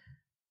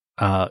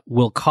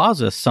will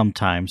cause us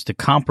sometimes to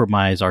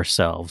compromise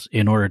ourselves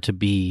in order to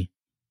be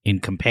in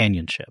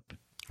companionship.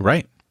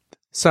 Right.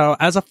 So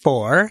as a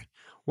 4,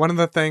 one of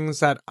the things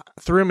that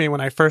threw me when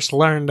I first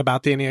learned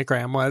about the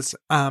Enneagram was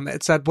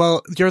it said,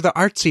 well, you're the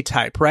artsy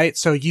type, right?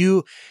 So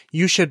you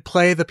should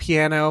play the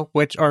piano,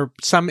 or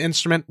some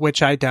instrument,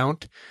 which I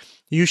don't.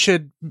 You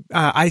should,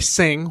 I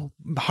sing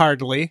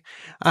hardly,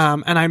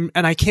 and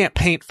I can't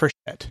paint for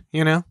shit,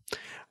 you know?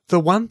 The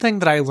one thing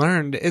that I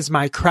learned is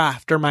my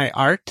craft or my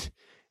art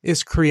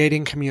is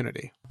creating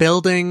community,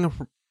 building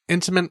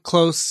intimate,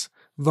 close,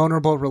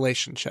 vulnerable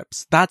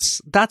relationships.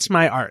 That's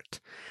my art.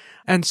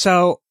 And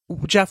so,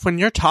 Jeff, when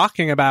you're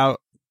talking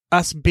about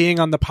us being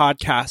on the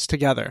podcast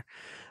together,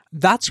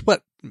 that's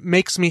what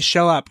makes me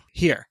show up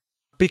here,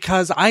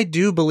 because I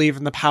do believe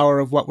in the power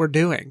of what we're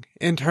doing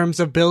in terms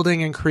of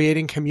building and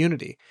creating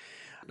community.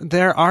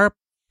 There are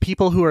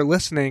people who are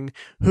listening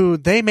who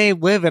they may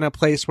live in a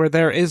place where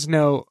there is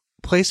no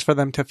place for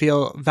them to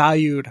feel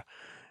valued,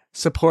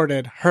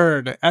 supported,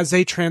 heard, as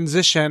they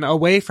transition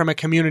away from a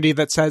community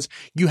that says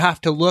you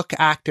have to look,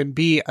 act, and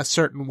be a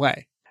certain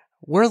way.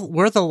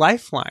 We're the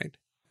lifeline.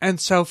 And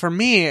so for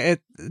me,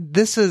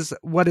 this is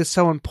what is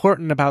so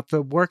important about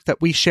the work that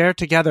we share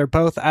together,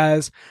 both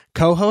as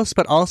co-hosts,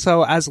 but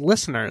also as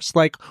listeners.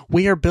 Like,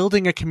 we are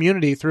building a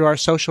community through our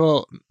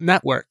social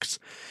networks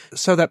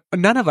so that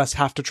none of us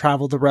have to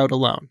travel the road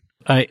alone.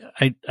 I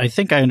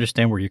think I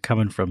understand where you're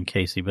coming from,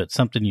 Casey, but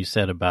something you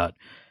said about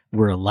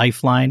we're a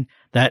lifeline,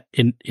 that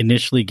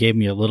initially gave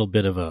me a little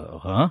bit of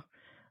a,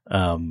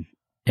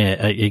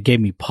 it gave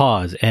me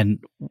pause.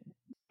 And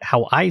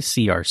how I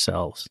see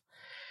ourselves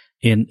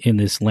in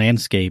this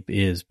landscape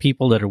is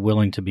people that are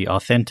willing to be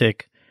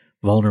authentic,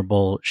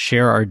 vulnerable,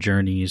 share our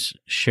journeys,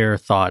 share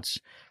thoughts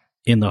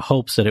in the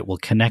hopes that it will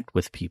connect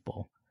with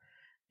people.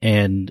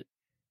 And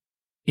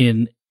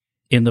in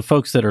the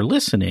folks that are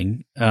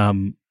listening,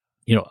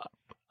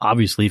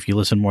 obviously if you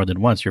listen more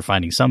than once, you're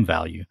finding some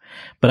value,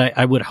 but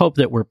I would hope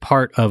that we're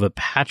part of a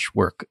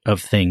patchwork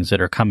of things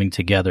that are coming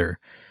together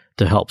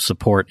to help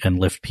support and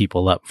lift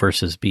people up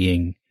versus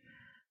being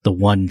the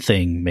one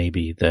thing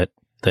maybe that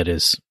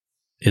is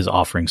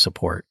offering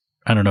support.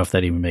 I don't know if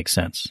that even makes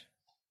sense.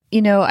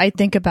 I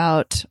think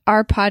about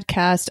our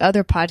podcast,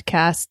 other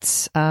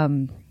podcasts.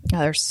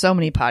 There's so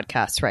many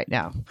podcasts right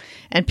now,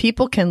 and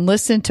people can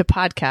listen to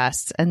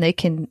podcasts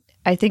and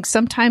I think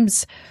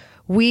sometimes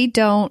we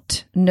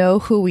don't know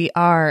who we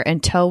are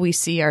until we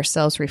see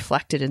ourselves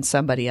reflected in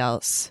somebody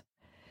else.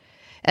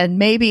 And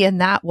maybe in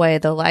that way,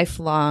 the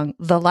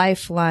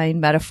lifeline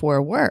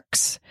metaphor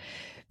works.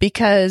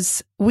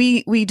 Because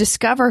we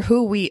discover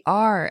who we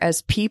are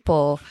as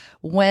people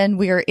when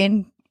we are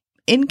in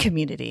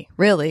community,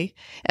 really.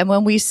 And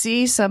when we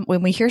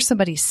hear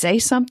somebody say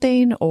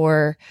something,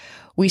 or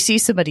we see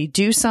somebody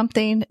do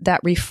something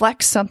that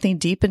reflects something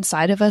deep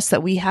inside of us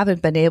that we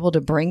haven't been able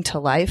to bring to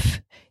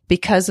life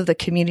because of the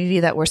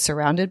community that we're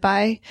surrounded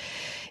by,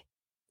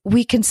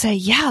 we can say,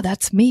 yeah,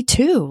 that's me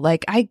too.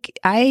 Like I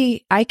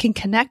can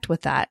connect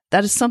with that.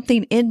 That is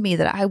something in me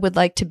that I would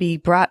like to be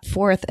brought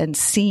forth and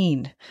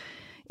seen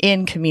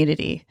in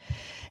community.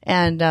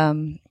 And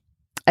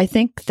I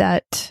think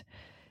that,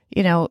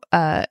 you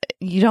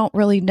don't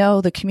really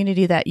know the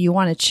community that you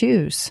want to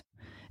choose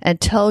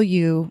until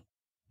you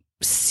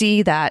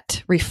see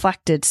that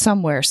reflected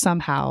somewhere,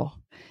 somehow.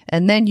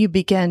 And then you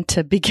begin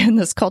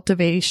this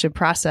cultivation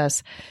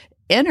process,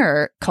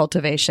 inner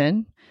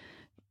cultivation,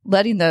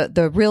 letting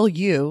the real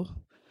you,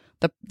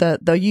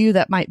 the you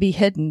that might be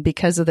hidden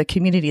because of the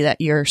community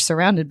that you're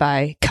surrounded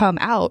by, come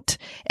out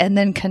and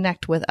then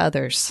connect with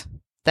others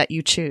that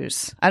you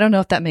choose. I don't know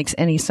if that makes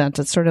any sense.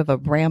 It's sort of a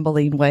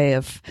rambling way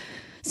of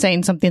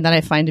saying something that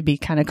I find to be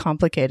kind of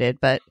complicated,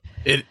 but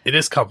it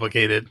is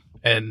complicated,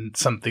 and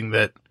something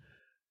that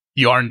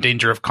you are in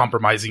danger of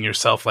compromising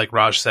yourself, like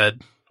Raj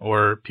said,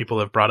 or people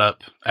have brought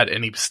up at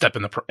any step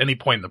in any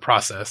point in the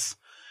process.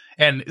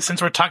 And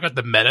since we're talking about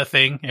the meta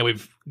thing, and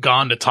we've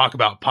gone to talk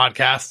about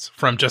podcasts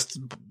from just,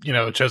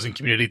 chosen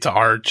community to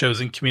our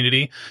chosen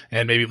community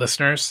and maybe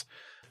listeners,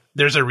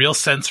 there's a real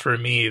sense for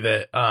me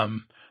that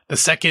the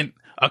second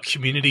a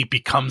community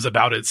becomes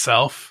about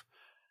itself,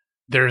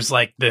 there's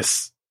like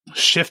this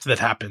shift that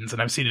happens.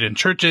 And I've seen it in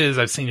churches,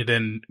 I've seen it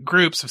in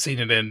groups, I've seen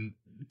it in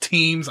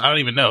teams. I don't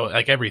even know,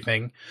 like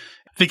everything.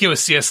 I think it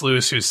was C.S.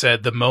 Lewis who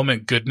said, the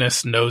moment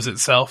goodness knows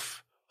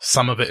itself,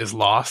 some of it is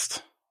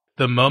lost.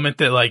 The moment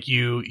that like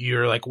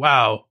you're like,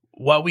 wow,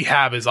 what we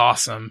have is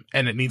awesome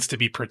and it needs to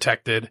be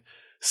protected,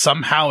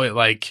 somehow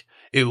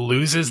it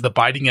loses the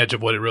biting edge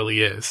of what it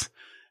really is.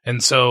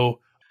 And so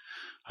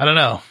I don't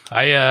know.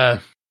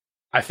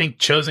 I think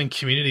chosen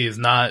community is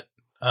not,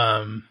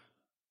 I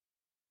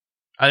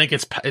think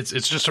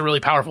it's just a really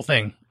powerful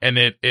thing, and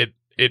it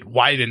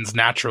widens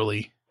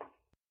naturally.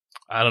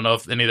 I don't know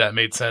if any of that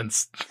made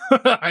sense.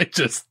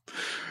 What's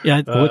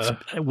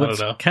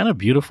kind of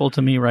beautiful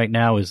to me right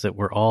now is that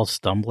we're all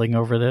stumbling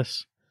over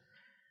this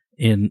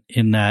in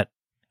that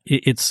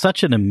it's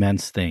such an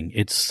immense thing.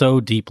 It's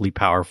so deeply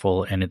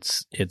powerful, and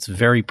it's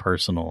very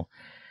personal.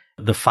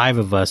 The 5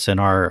 of us and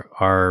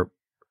our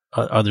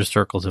other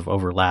circles have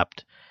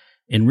overlapped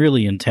in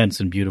really intense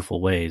and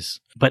beautiful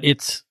ways, but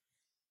it's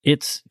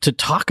it's to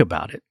talk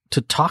about it,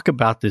 to talk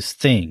about this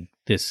thing,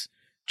 this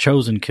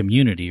chosen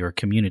community or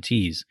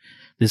communities,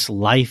 this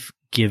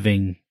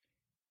life-giving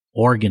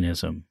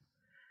organism,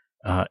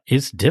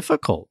 is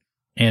difficult.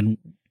 And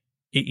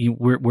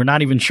we're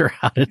not even sure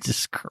how to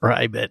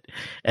describe it,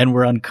 and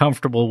we're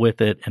uncomfortable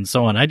with it, and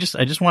so on. I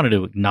just wanted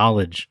to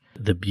acknowledge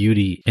the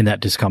beauty in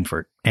that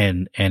discomfort,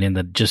 and in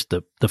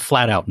the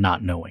flat out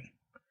not knowing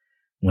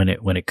when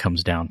it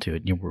comes down to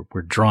it.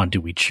 We're drawn.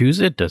 Do we choose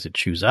it? Does it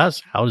choose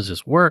us? How does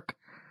this work?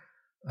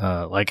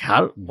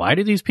 Why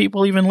do these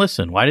people even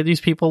listen? Why do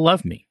these people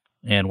love me?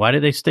 And why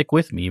do they stick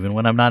with me even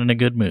when I'm not in a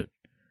good mood?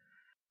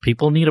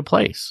 People need a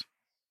place.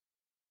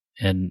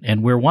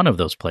 And we're one of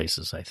those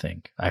places, I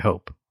think. I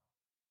hope.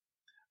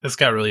 This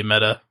got really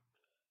meta.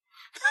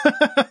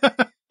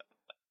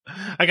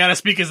 I gotta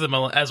speak as one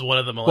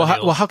of the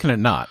millennials. Well, how can it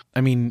not?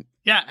 I mean,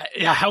 yeah.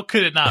 How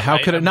could it not? How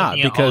could it not?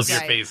 Because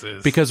That's I mean,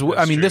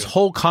 true. this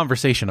whole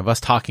conversation of us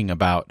talking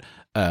about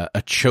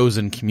a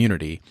chosen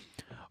community,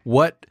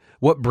 what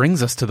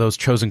brings us to those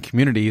chosen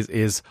communities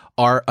is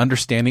our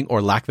understanding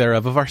or lack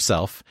thereof of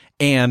ourself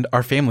and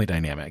our family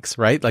dynamics,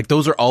 right? Like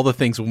those are all the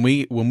things when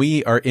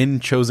we are in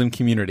chosen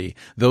community,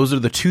 those are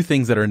the two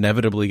things that are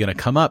inevitably going to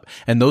come up.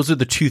 And those are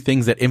the two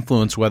things that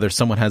influence whether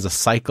someone has a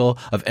cycle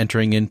of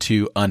entering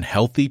into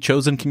unhealthy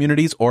chosen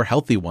communities or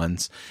healthy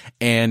ones.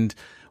 And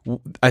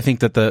I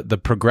think that the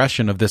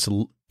progression of this,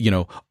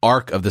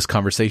 arc of this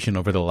conversation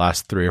over the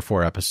last 3 or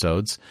 4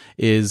 episodes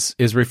is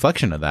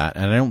reflection of that.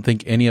 And I don't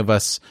think any of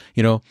us,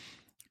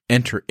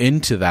 enter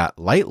into that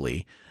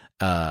lightly.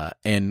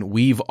 And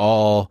we've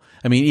all,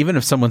 I mean, even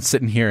if someone's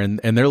sitting here and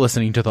they're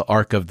listening to the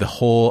arc of the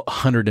whole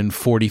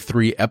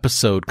 143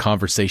 episode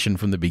conversation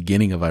from the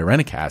beginning of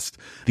Irenicast,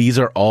 these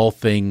are all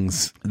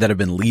things that have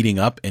been leading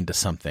up into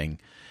something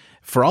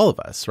for all of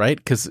us, right?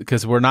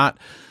 Because we're not,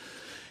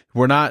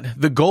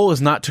 the goal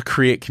is not to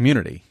create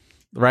community,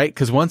 right?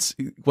 Because once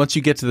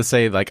you get to the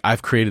say, like,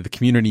 I've created the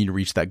community, you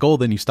reach that goal,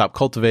 then you stop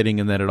cultivating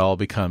and then it all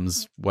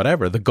becomes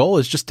whatever. The goal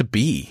is just to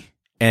be.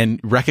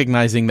 And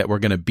recognizing that we're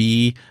going to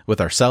be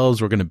with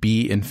ourselves, we're going to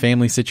be in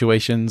family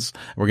situations,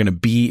 we're going to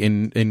be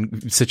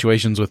in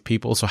situations with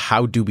people. So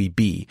how do we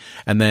be?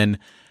 And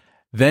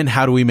then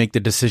how do we make the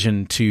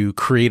decision to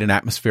create an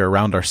atmosphere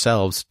around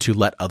ourselves to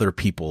let other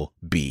people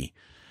be?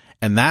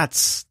 And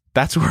that's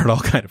where it all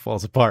kind of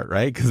falls apart,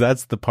 right? Because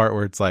that's the part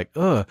where it's like,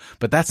 but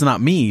that's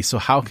not me. So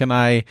how can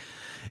I?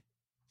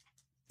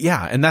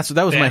 Yeah, and that was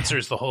the my answer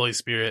is the Holy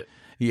Spirit.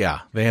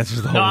 Yeah, the answer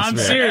is the Holy Spirit.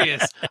 No, I'm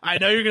serious. I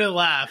know you're gonna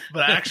laugh,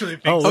 but I actually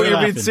think.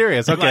 You're being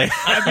serious. Okay,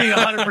 I'm being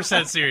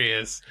 100%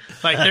 serious.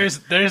 Like, there's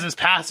this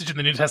passage in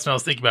the New Testament I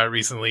was thinking about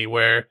recently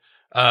where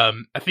I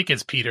think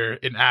it's Peter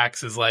in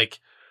Acts is like,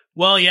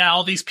 well, yeah,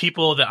 all these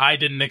people that I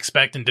didn't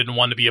expect and didn't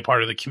want to be a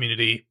part of the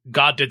community,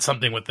 God did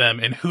something with them,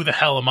 and who the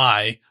hell am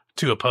I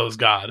to oppose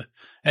God?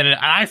 And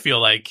I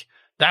feel like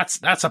that's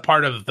a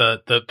part of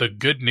the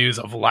good news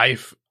of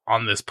life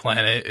on this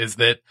planet is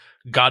that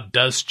God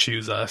does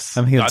choose us.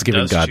 I think that's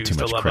giving God too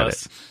much credit.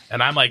 Us.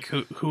 And I'm like,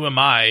 who am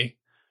I?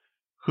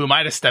 Who am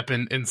I to step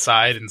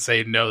inside and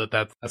say no,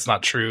 that's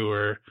not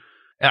true?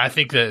 And I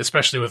think that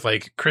especially with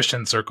like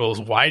Christian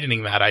circles,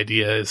 widening that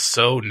idea is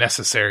so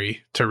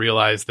necessary to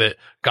realize that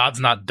God's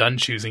not done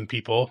choosing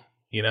people.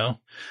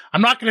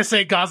 I'm not going to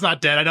say God's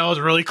not dead. I know I was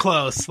really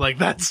close. Like,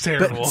 that's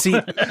terrible. But see,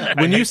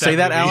 when you say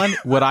that, Alan,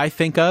 what I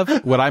think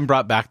of, what I'm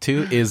brought back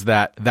to is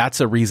that's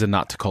a reason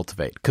not to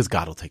cultivate because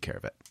God will take care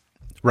of it.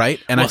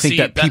 Right. And I think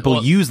that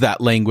people use that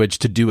language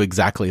to do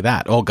exactly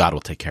that. Oh, God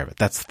will take care of it.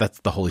 That's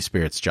the Holy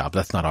Spirit's job.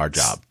 That's not our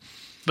job.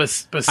 But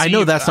see, I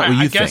know that's not what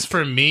you think.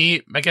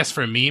 I guess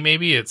for me,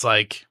 maybe it's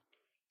like,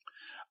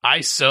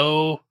 I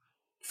so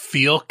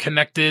feel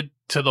connected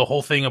to the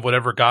whole thing of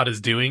whatever God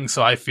is doing.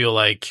 So I feel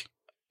like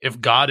if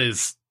God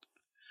is,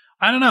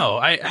 I don't know,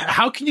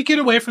 how can you get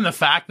away from the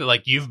fact that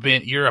like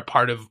you're a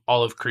part of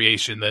all of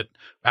creation, that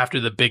after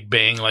the Big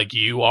Bang, like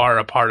you are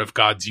a part of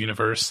God's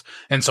universe.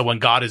 And so when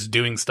God is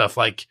doing stuff,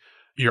 like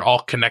you're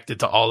all connected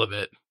to all of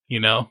it,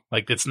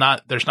 like there's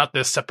not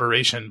this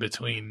separation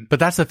between. But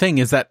that's the thing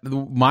is that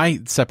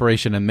my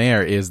separation in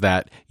there is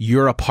that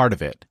you're a part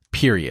of it,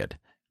 period.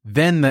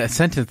 Then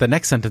the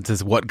next sentence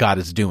is what God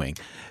is doing.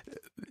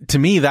 To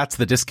me, that's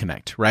the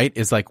disconnect, right?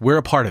 Is like, we're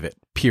a part of it,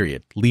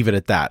 period. Leave it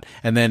at that.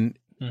 And then,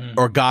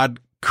 or God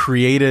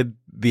created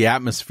the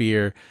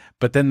atmosphere,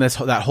 but then that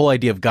whole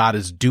idea of God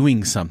is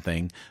doing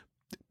something.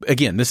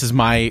 Again, this is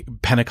my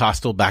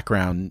Pentecostal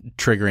background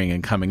triggering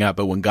and coming up,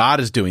 but when God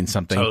is doing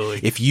something,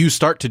 if you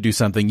start to do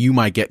something, you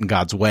might get in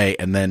God's way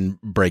and then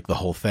break the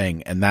whole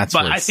thing. And that's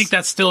But I think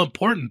that's still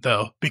important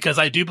though, because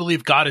I do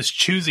believe God is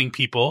choosing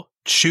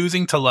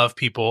to love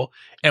people,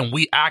 and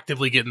we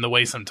actively get in the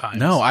way sometimes.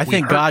 No, I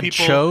think God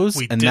chose,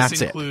 and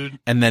that's it.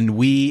 And then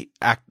we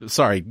act.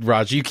 Sorry,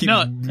 Raj, you keep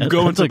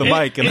going to the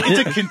mic.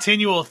 It's a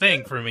continual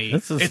thing for me.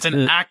 It's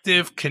an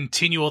active,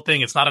 continual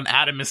thing. It's not an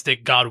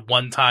atomistic God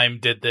one time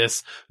did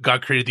this,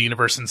 God created the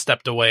universe and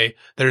stepped away.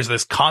 There's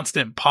this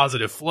constant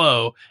positive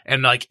flow,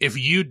 and like if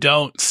you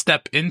don't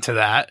step into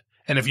that,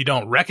 and if you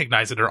don't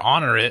recognize it or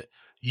honor it,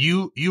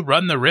 you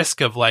run the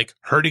risk of like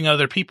hurting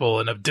other people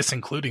and of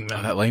disincluding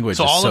them. That language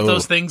so is all so... of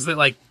those things that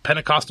like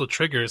Pentecostal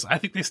triggers, I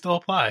think they still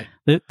apply.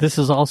 This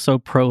is also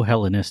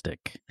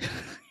pro-Hellenistic,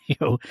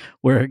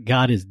 where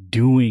God is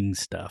doing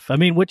stuff. I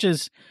mean, which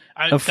is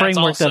a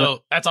framework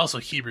that's also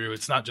Hebrew.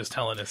 It's not just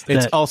Hellenistic.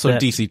 It's also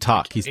DC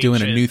talk. He's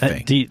doing a new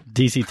thing.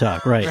 DC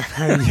talk, right?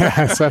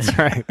 Yes, that's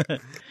right.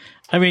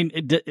 I mean,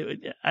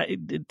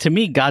 to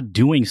me, God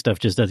doing stuff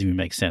just doesn't even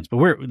make sense.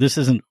 But this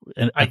isn't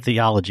a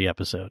theology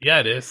episode. Yeah,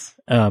 it is.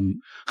 I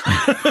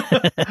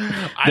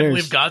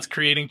believe God's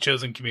creating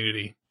chosen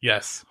community.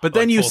 Yes, but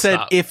then you said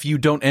stop. If you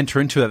don't enter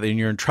into that, then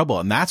you're in trouble,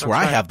 and that's where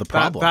right. I have the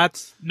problem.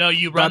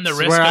 You run the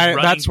risk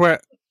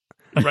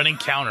of running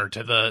counter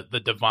to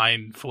the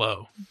divine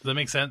flow. Does that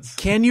make sense?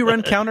 Can you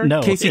run counter?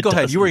 No, Casey, go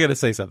ahead. You were going to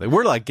say something.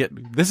 We're like,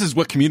 this is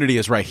what community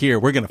is right here.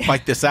 We're going to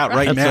fight this out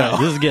right now.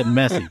 Right. This is getting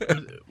messy.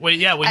 Well,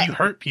 yeah, when you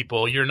hurt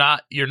people, you're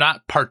not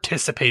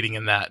participating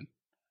in that.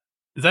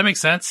 Does that make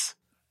sense?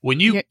 When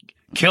you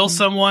kill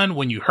someone,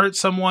 when you hurt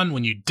someone,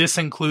 when you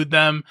disinclude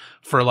them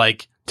for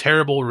like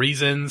terrible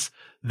reasons,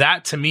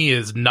 that to me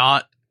is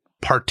not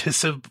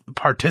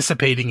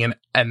participating in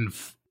and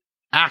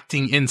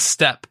acting in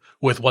step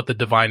with what the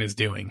divine is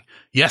doing.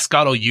 Yes,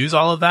 God will use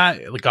all of that.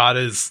 God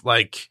is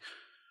like,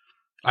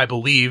 I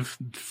believe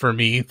for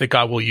me that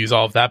God will use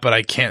all of that, but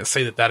I can't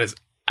say that is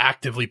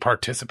actively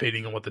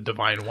participating in what the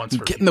divine wants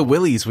for getting the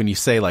willies when you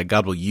say like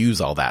God will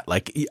use all that.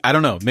 Like, I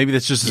don't know, maybe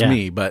that's just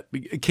me, but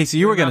Casey,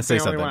 you were going to say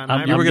something.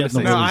 You were going to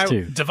say something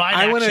too. Divine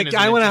I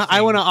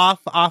want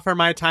to offer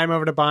my time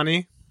over to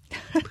Bonnie.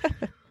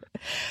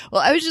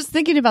 Well, I was just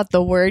thinking about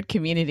the word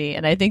community,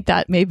 and I think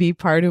that may be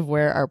part of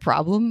where our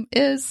problem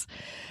is.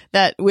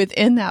 That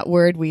within that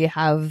word, we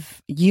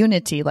have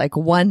unity, like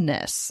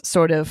oneness,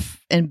 sort of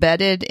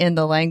embedded in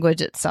the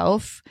language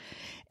itself.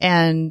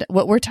 And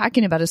what we're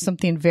talking about is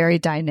something very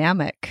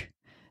dynamic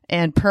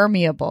and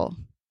permeable.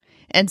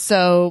 And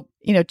so,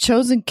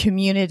 chosen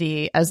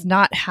community as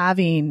not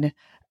having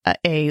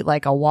a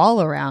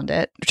wall around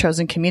it,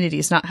 chosen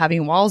communities not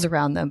having walls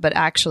around them, but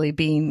actually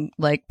being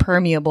like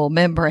permeable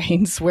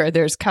membranes where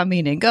there's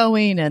coming and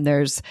going and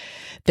there's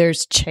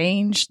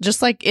change.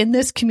 Just like in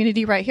this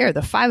community right here,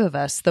 the five of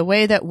us, the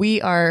way that we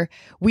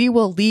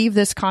will leave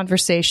this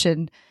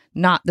conversation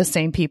not the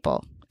same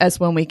people as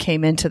when we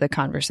came into the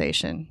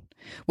conversation,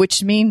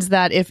 which means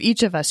that if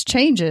each of us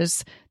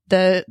changes,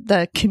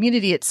 the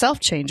community itself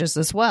changes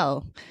as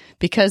well,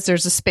 because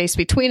there's a space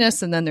between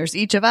us and then there's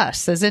each of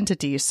us as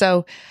entities.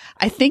 So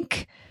I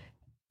think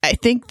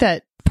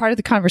that part of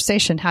the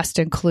conversation has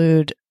to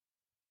include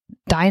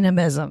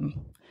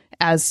dynamism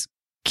as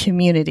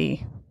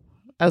community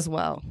as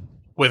well.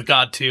 With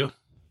God too.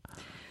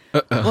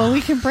 Well,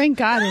 we can bring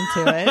God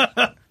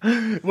into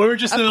it. We were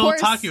just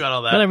talking about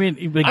all that. But I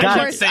mean, of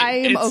course, I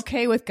am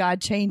okay with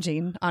God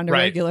changing on a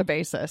regular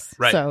basis.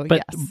 Right. So,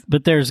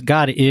 but there's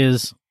God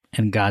is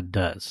and God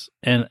does,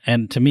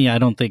 and to me, I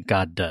don't think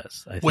God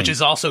does. Which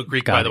is also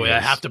Greek, by the way. I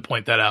have to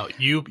point that out.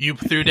 You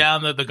threw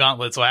down the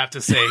gauntlet, so I have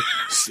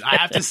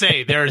to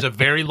say, there is a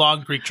very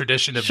long Greek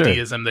tradition of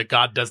deism that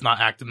God does not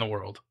act in the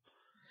world.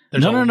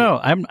 No.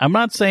 I'm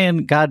not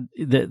saying God.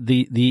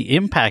 The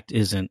impact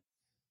isn't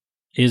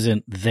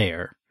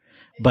there,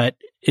 but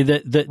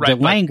the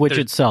language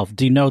itself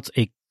denotes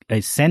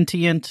a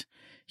sentient,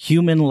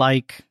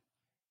 human-like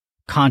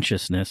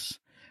consciousness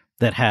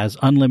that has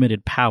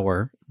unlimited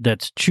power,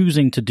 that's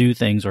choosing to do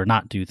things or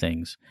not do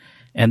things.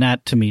 And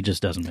that, to me,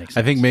 just doesn't make sense.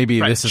 I think maybe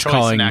this is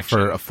calling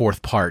for a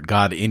fourth part,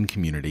 God in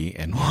community.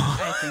 And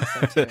I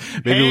think so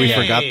too. maybe we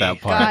forgot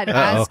that part. God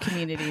as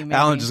community. Maybe.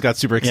 Alan just got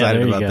super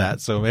excited about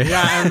that. So maybe.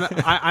 Yeah,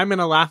 and I'm going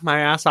to laugh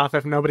my ass off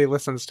if nobody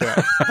listens to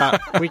it.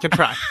 But we can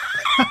try.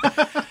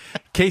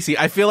 Casey,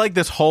 I feel like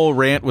this whole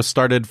rant was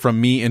started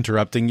from me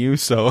interrupting you.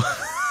 So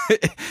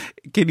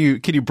can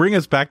you bring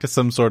us back to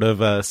some sort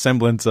of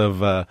semblance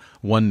of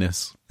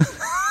oneness?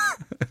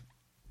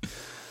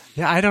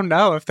 Yeah, I don't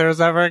know if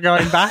there's ever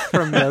going back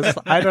from this.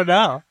 I don't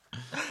know.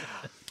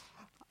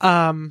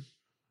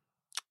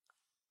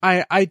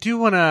 I do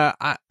want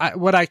to.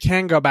 What I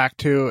can go back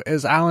to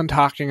is Alan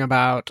talking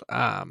about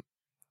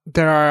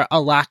there are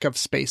a lack of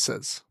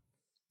spaces.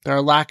 There are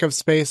a lack of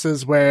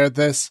spaces where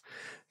this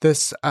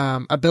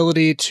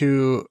ability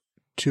to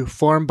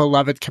form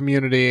beloved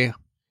community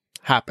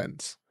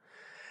happens.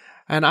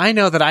 And I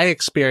know that I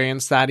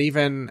experienced that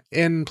even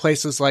in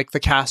places like the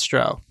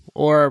Castro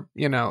or,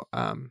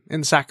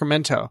 in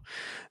Sacramento,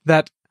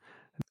 that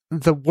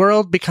the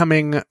world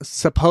becoming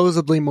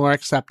supposedly more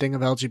accepting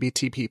of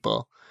LGBT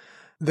people,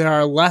 there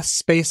are less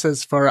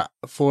spaces for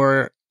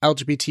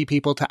LGBT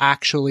people to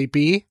actually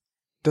be.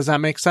 Does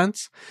that make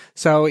sense?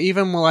 So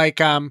even like,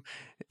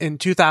 in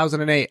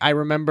 2008, I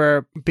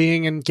remember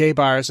being in gay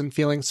bars and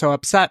feeling so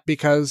upset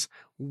because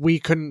we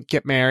couldn't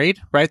get married,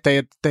 right?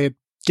 They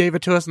gave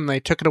it to us and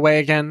they took it away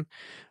again.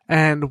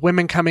 And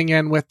women coming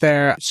in with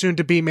their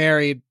soon-to-be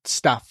married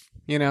stuff,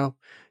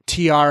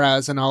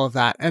 tiaras and all of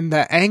that. And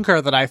the anger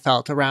that I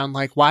felt around,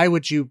 like, why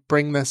would you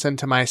bring this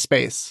into my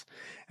space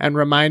and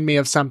remind me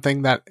of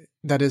something that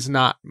is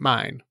not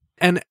mine?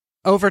 And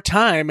over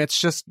time, it's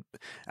just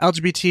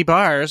LGBT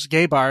bars,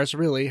 gay bars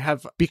really,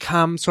 have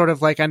become sort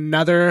of like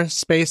another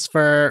space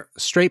for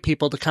straight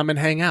people to come and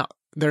hang out.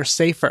 They're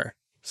safer,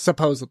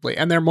 supposedly,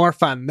 and they're more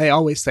fun. They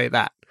always say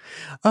that.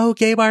 Oh,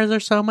 gay bars are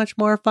so much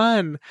more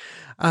fun.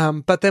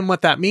 But then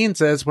what that means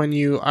is when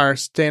you are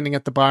standing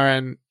at the bar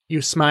and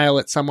you smile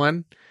at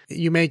someone,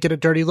 you may get a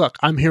dirty look.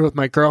 I'm here with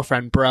my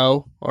girlfriend,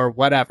 bro, or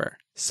whatever.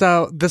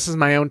 So this is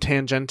my own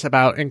tangent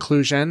about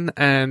inclusion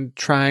and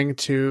trying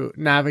to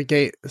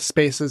navigate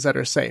spaces that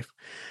are safe.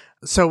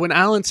 So when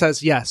Alan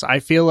says, yes, I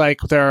feel like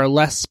there are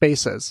less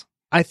spaces,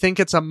 I think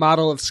it's a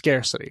model of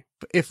scarcity.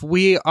 If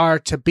we are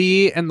to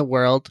be in the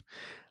world,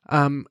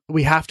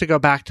 we have to go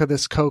back to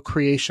this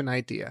co-creation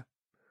idea.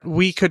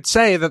 We could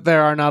say that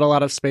there are not a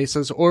lot of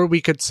spaces, or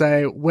we could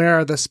say, where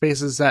are the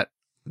spaces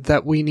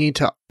that we need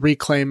to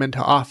reclaim and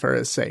to offer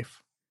as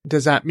safe?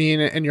 Does that mean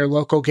in your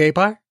local gay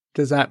bar?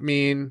 Does that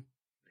mean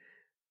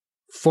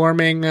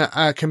forming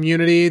a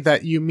community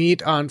that you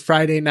meet on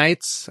Friday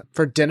nights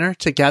for dinner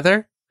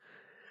together?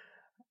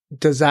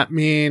 Does that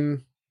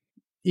mean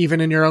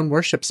even in your own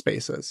worship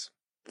spaces,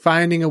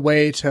 finding a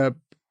way to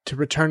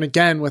return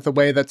again with a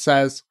way that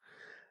says,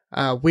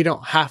 we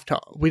don't have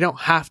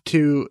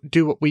to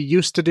do what we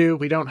used to do.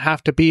 We don't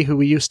have to be who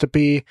we used to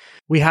be.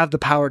 We have the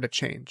power to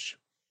change.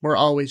 We're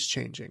always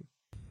changing.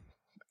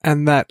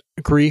 And that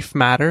grief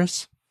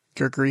matters.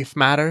 Your grief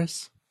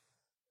matters.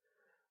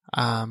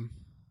 I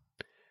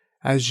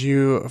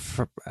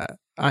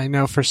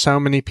know for so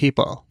many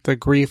people, the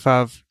grief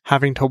of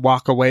having to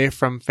walk away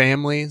from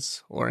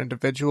families or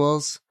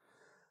individuals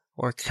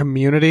or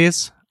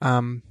communities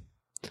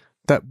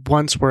that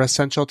once were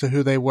essential to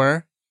who they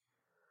were,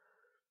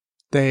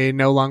 they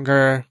no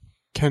longer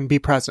can be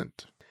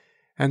present.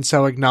 And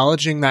so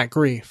acknowledging that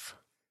grief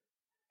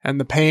and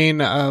the pain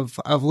of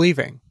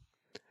leaving,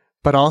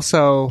 but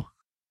also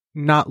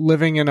not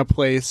living in a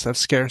place of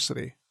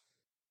scarcity,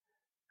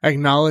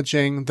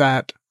 acknowledging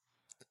that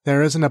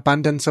there is an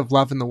abundance of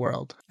love in the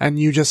world, and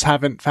you just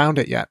haven't found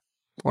it yet.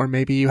 Or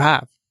maybe you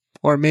have.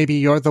 Or maybe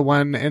you're the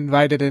one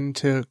invited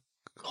into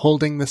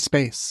holding the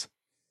space.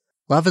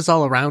 Love is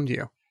all around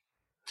you.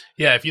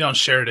 Yeah, if you don't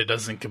share it, it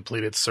doesn't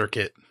complete its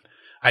circuit.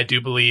 I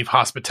do believe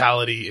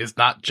hospitality is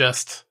not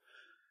just,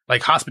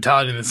 like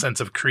hospitality in the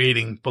sense of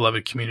creating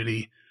beloved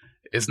community,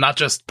 is not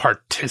just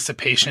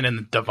participation in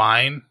the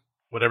divine,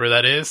 whatever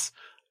that is.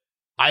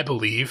 I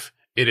believe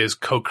it is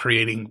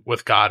co-creating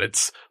with God.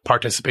 It's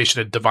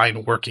participation in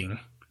divine working.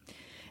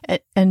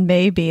 And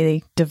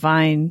maybe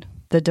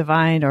the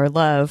divine or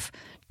love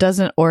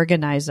doesn't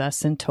organize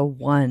us into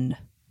one,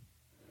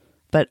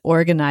 but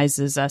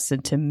organizes us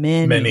into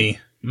many.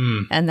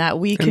 And that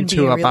we can be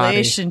in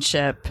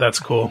relationship. That's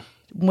cool.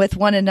 With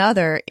one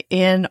another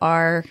through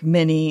our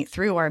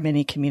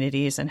many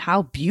communities. And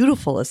how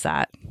beautiful is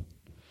that?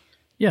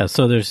 Yeah.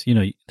 So there's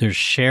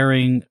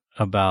sharing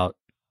about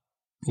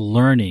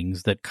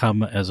learnings that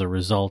come as a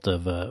result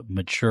of a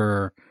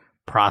mature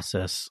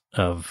process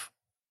of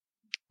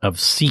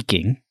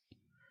seeking,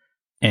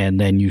 and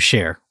then you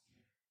share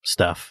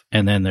stuff,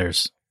 and then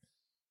there's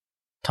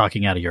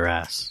talking out of your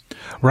ass.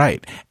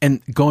 Right.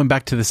 And going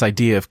back to this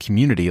idea of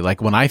community,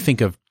 like when I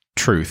think of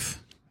truth,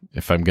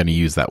 if I'm going to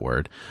use that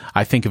word,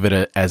 I think of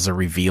it as a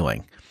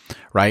revealing,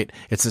 right?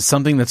 It's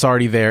something that's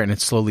already there and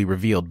it's slowly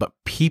revealed, but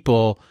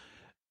people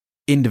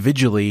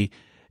individually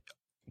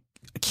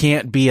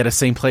can't be at a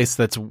same place.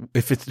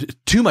 If it's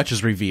too much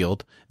is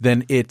revealed,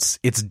 then it's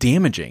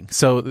damaging.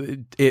 So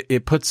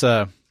it puts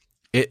like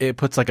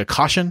a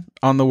caution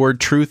on the word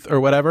truth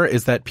or whatever,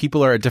 is that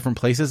people are at different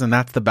places, and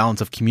that's the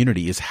balance of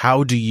community, is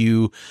how do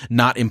you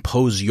not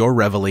impose your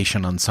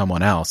revelation on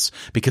someone else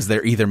because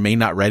they're either may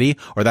not ready,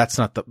 or that's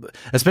not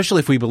especially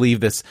if we believe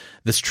this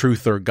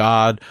truth or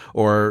God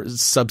or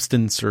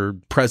substance or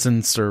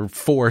presence or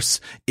force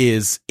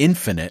is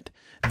infinite,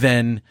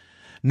 then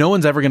no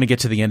one's ever going to get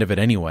to the end of it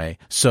anyway.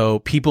 So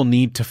people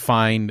need to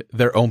find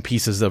their own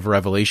pieces of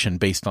revelation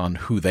based on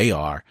who they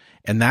are.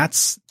 And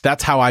that's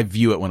how I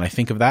view it when I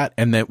think of that.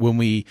 And that when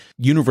we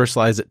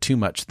universalize it too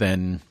much,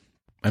 then,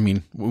 I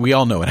mean, we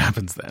all know what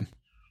happens then.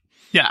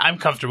 Yeah, I'm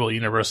comfortable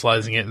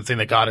universalizing it and saying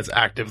that God is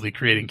actively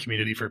creating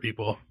community for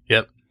people.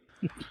 Yep.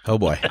 Oh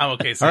boy. I'm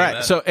okay saying all right.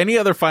 that. So any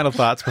other final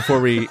thoughts before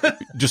we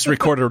just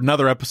record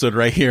another episode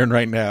right here and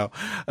right now?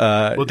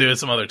 We'll do it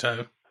some other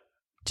time.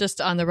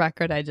 Just on the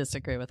record, I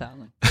disagree with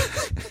Alan.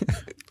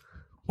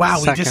 Wow,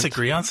 Second. we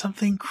disagree on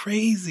something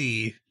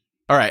crazy.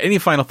 All right. Any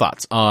final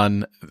thoughts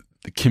on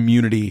the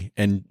community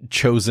and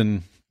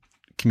chosen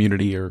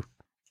community, or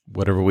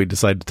whatever we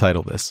decide to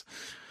title this?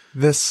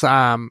 This,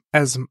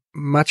 as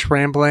much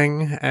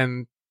rambling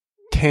and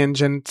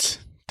tangent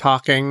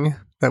talking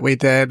that we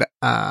did,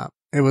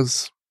 it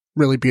was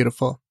really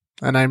beautiful.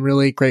 And I'm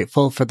really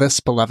grateful for this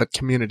beloved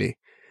community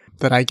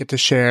that I get to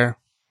share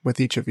with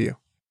each of you.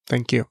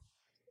 Thank you.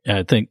 Yeah,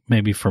 I think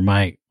maybe for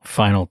my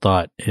final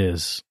thought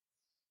is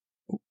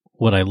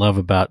what I love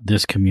about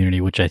this community,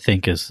 which I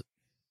think is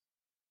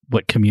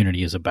what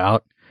community is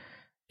about,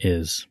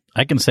 is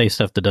I can say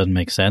stuff that doesn't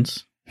make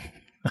sense,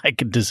 I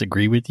could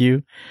disagree with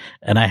you,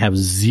 and I have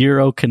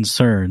zero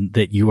concern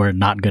that you are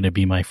not going to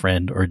be my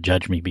friend or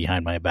judge me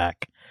behind my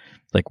back.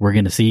 Like, we're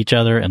going to see each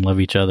other and love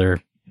each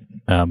other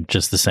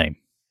just the same.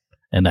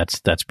 And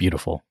that's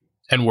beautiful.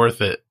 And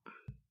worth it.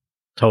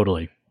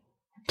 Totally.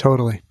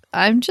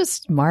 I'm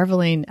just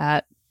marveling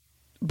at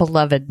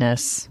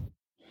belovedness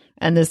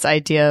and this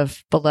idea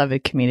of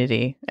beloved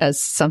community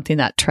as something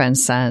that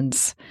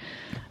transcends.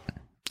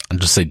 I'll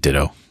just say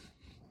ditto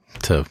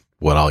to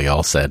what all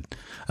y'all said.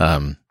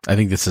 I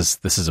think this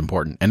is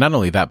important. And not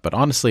only that, but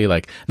honestly,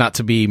 like, not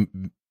to be,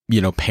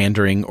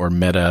 pandering or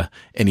meta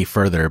any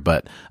further,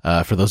 but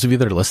for those of you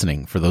that are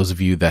listening, for those of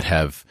you that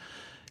have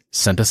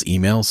sent us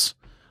emails,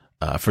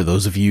 for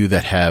those of you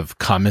that have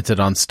commented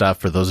on stuff,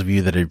 for those of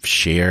you that have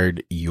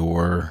shared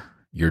your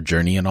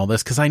journey and all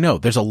this, because I know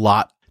there's a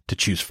lot to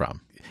choose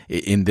from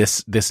in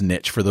this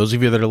niche. For those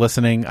of you that are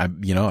listening,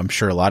 I'm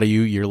sure a lot of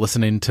you're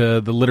listening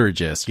to the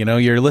liturgist,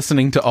 you're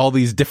listening to all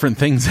these different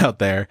things out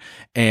there,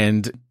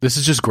 and this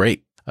is just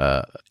great.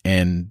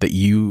 And that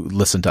you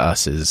listen to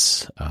us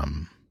is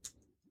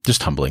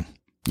just humbling,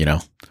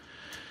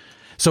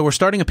 So we're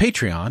starting a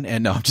Patreon,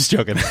 and no, I'm just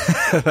joking.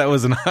 that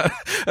was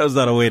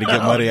not a way to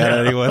get money out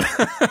of anyone.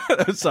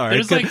 I'm sorry.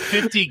 There's like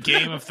 50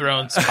 Game of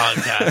Thrones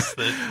podcasts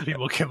that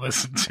people can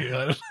listen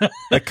to.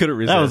 I couldn't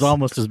resist. That was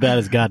almost as bad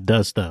as God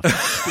does stuff.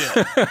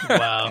 Yeah.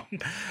 Wow.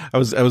 I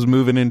was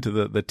moving into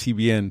the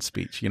TBN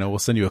speech. We'll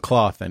send you a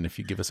cloth, and if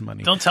you give us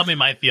money. Don't tell me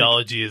my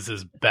theology is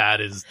as bad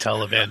as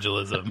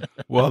televangelism.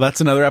 Well, that's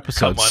another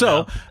episode.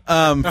 So,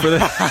 for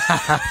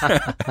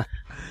the.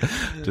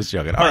 Just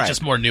joking. All right.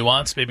 Just more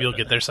nuance. Maybe you'll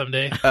get there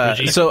someday. Yeah,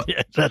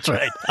 that's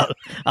right.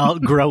 I'll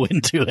grow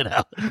into it.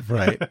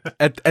 Right.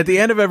 At the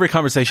end of every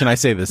conversation, I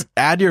say this: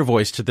 add your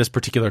voice to this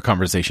particular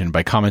conversation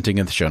by commenting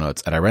in the show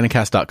notes at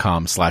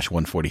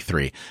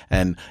Irenicast.com/143.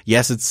 And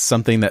yes, it's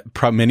something that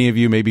many of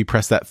you maybe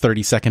press that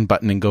 30-second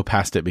button and go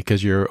past it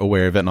because you're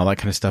aware of it and all that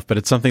kind of stuff. But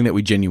it's something that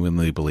we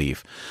genuinely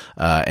believe.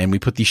 And we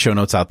put these show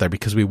notes out there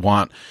because we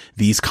want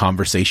these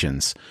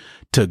conversations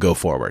to go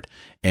forward.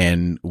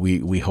 And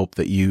we hope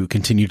that you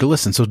continue to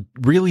listen. So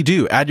really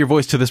do add your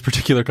voice to this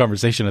particular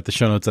conversation at the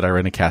show notes at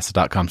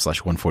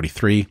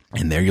Irenicast.com/143.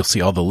 And there you'll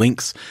see all the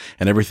links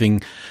and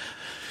everything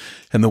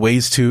and the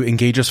ways to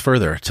engage us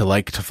further,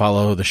 to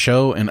follow the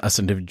show and us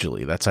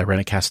individually. That's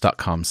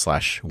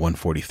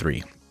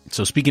Irenicast.com/143.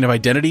 So speaking of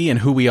identity and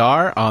who we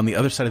are, on the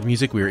other side of the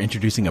music, we are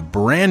introducing a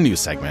brand new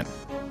segment.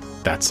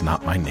 That's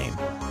not my name.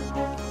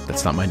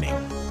 That's not my name.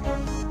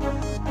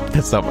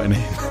 That's not my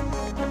name.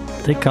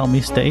 They call me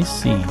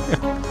Stacy.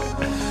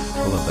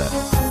 I love that.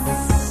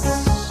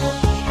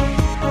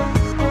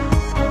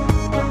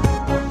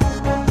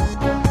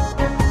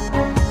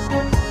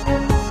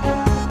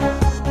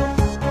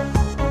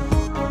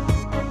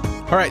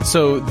 All right,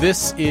 so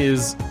this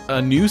is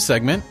a new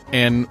segment,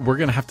 and we're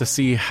going to have to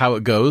see how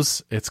it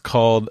goes. It's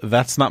called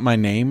That's Not My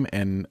Name,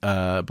 and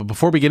but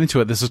before we get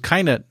into it, this is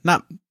kind of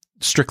not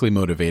strictly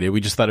motivated. We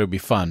just thought it would be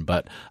fun,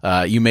 but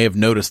you may have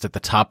noticed at the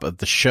top of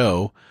the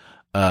show,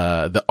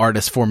 the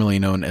artist formerly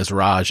known as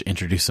Raj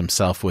introduced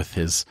himself with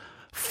his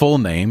full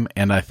name,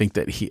 and I think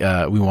that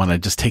we want to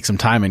just take some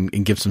time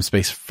and give some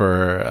space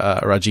for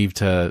Rajiv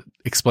to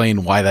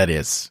explain why that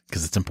is,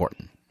 because it's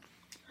important.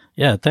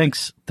 Yeah,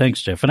 thanks,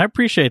 Jeff, and I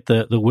appreciate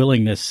the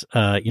willingness.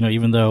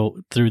 Even though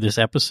through this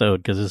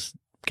episode, because it's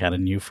kind of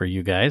new for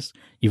you guys,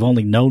 you've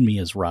only known me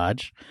as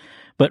Raj,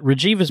 but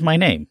Rajiv is my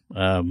name.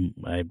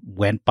 I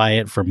went by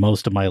it for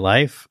most of my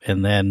life,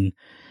 and then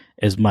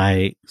as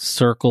my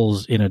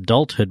circles in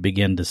adulthood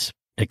began to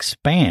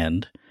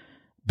expand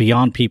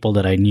beyond people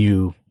that I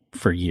knew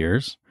for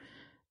years,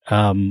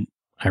 I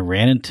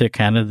ran into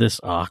kind of this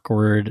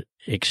awkward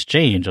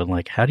exchange on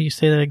like, how do you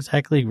say that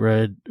exactly?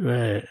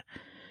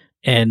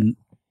 And,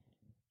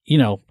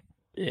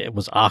 it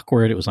was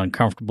awkward. It was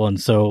uncomfortable. And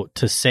so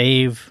to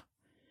save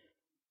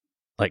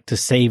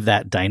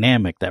that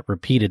dynamic, that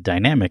repeated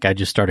dynamic, I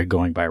just started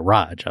going by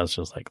Raj. I was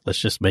just like, let's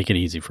just make it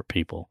easy for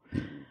people.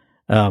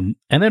 And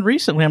then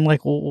recently I'm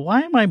like, well,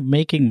 why am I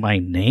making my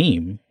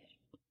name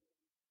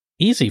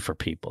easy for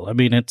people? I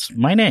mean, it's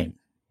my name,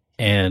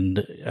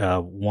 and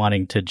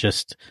wanting to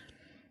just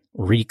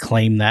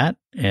reclaim that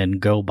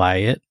and go by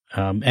it,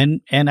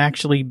 and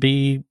actually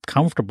be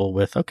comfortable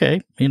with,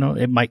 okay,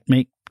 it might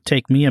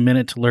take me a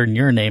minute to learn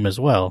your name as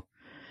well.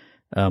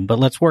 But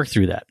let's work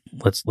through that.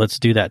 Let's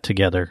do that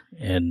together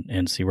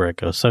and see where it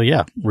goes. So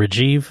yeah,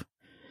 Rajiv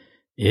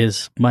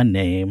is my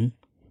name.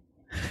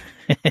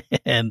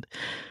 And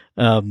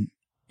I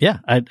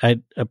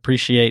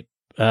appreciate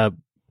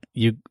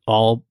you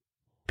all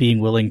being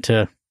willing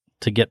to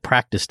get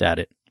practiced at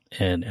it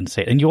and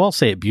say it. And you all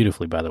say it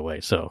beautifully, by the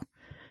way. So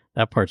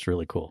that part's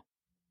really cool.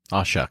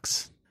 Aw,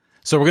 shucks.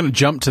 So we're going to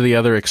jump to the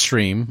other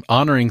extreme,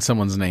 honoring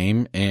someone's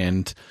name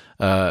and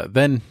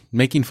then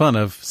making fun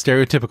of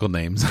stereotypical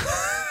names.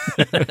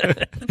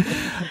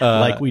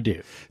 Like we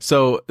do.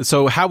 So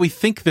how we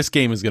think this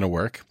game is going to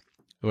work,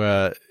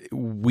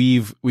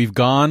 we've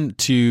gone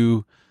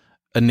to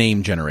a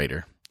name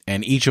generator.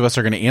 And each of us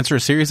are going to answer a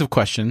series of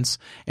questions,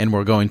 and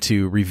we're going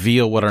to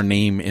reveal what our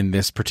name in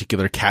this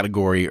particular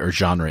category or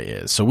genre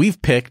is. So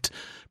we've picked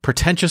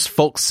pretentious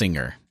folk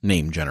singer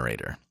name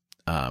generator,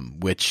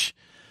 which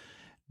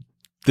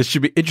this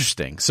should be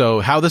interesting. So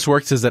how this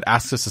works is it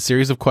asks us a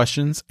series of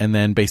questions, and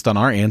then based on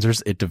our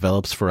answers, it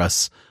develops for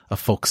us a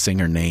folk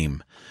singer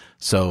name.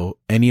 So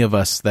any of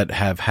us that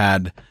have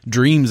had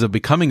dreams of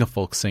becoming a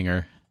folk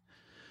singer,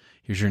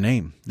 here's your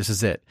name. This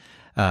is it.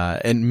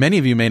 And many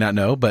of you may not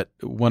know, but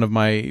one of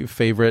my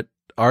favorite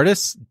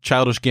artists,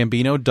 Childish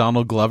Gambino,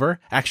 Donald Glover,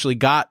 actually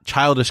got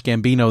Childish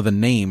Gambino the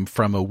name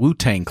from a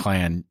Wu-Tang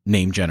Clan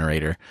name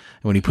generator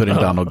when he put in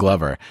Donald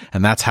Glover.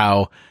 And that's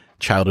how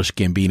Childish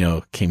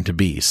Gambino came to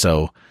be.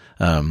 So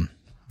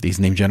these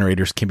name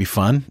generators can be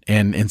fun,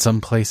 and in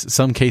some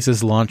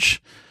cases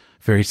launch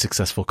very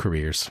successful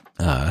careers.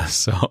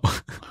 That's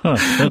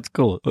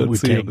cool.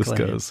 Let's see how this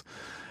goes.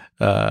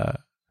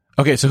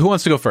 Okay, so who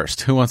wants to go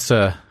first? Who wants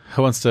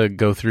to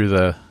go through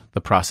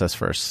the process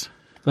first?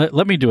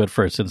 Let me do it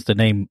first, since the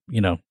name,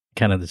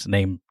 kind of this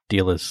name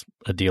deal is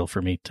a deal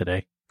for me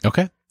today.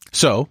 Okay.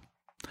 So,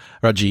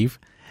 Rajiv,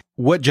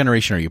 what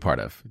generation are you part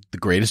of? The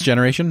greatest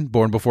generation,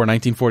 born before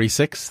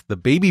 1946, the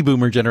baby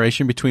boomer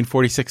generation between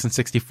 46 and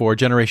 64,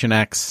 Generation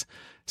X,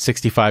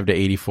 65 to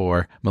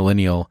 84,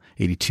 millennial,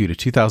 82 to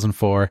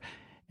 2004,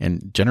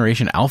 and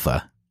Generation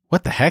Alpha.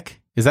 What the heck?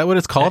 Is that what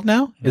it's called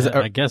now?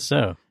 I guess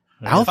so.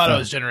 Alpha? I thought it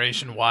was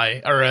Generation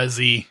Y or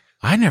Z.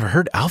 I never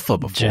heard Alpha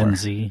before. Gen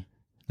Z.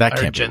 That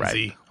can't Gen be right.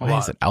 Z, Why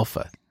is it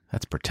Alpha?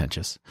 That's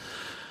pretentious.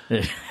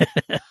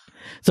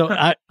 So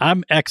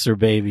I'm Xer,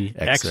 baby.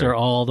 Xer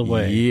all the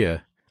way.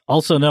 Yeah.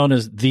 Also known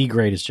as the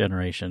greatest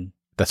generation.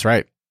 That's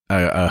right.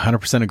 I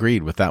 100%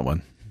 agreed with that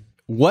one.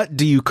 What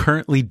do you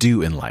currently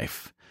do in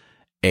life?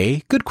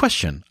 A, good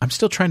question. I'm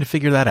still trying to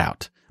figure that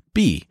out.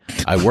 B,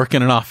 I work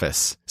in an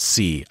office.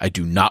 C, I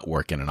do not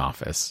work in an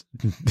office.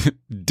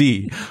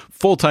 D,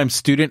 full-time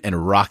student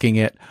and rocking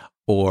it.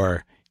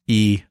 Or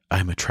E,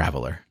 I'm a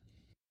traveler.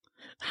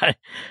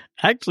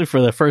 Actually,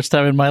 for the first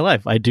time in my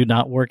life, I do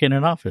not work in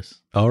an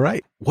office. All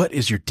right. What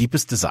is your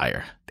deepest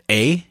desire?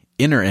 A,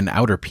 inner and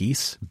outer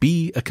peace.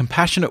 B, a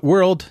compassionate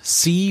world.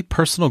 C,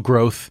 personal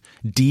growth.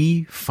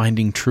 D,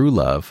 finding true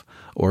love.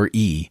 Or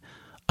E,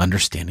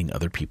 understanding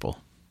other people.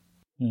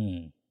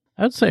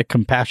 I'd say a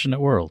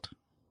compassionate world.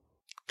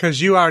 Because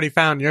you already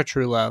found your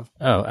true love.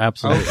 Oh,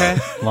 absolutely. Okay.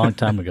 Long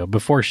time ago,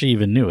 before she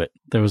even knew it.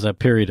 There was that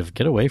period of,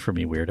 get away from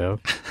me, weirdo.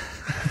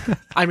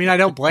 I mean, I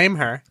don't blame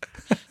her.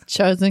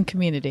 Chosen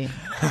community.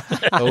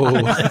 Oh.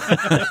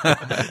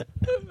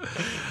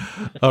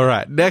 All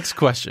right. Next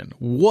question.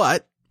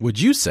 What would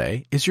you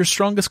say is your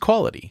strongest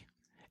quality?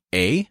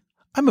 A,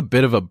 I'm a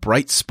bit of a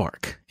bright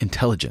spark,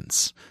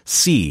 intelligence.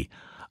 C,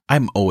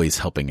 I'm always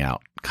helping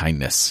out,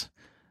 kindness.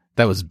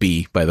 That was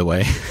B, by the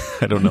way.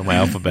 I don't know my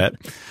alphabet.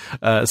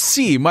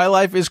 C, my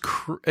life is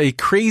a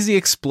crazy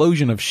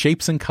explosion of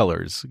shapes and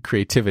colors,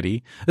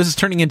 creativity. This is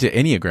turning into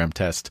Enneagram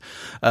test.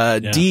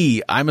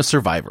 D, I'm a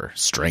survivor,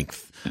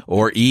 strength.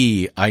 Or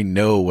E, I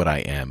know what I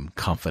am,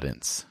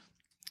 confidence.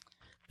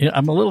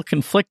 I'm a little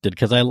conflicted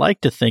because I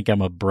like to think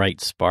I'm a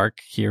bright spark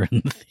here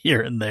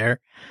and there.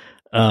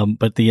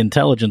 But the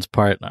intelligence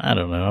part, I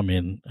don't know. I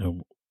mean,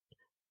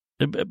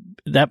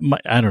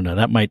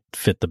 that might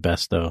fit the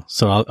best though.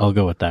 So I'll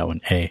go with that one.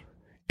 A.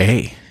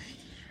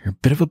 You're a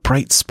bit of a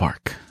bright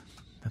spark.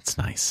 That's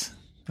nice.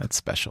 That's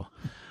special.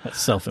 That's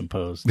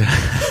self-imposed.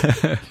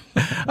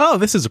 Oh,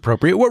 this is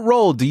appropriate. What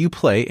role do you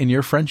play in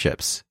your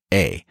friendships?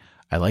 A,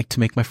 I like to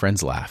make my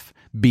friends laugh.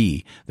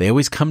 B, they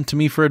always come to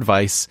me for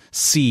advice.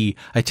 C,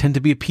 I tend to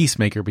be a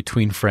peacemaker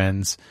between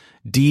friends.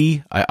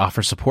 D, I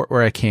offer support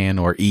where I can.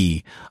 Or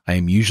E, I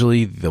am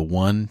usually the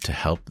one to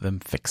help them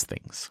fix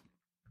things.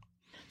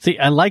 See,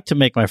 I like to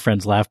make my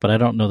friends laugh, but I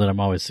don't know that I'm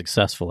always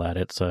successful at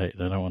it, so I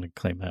don't want to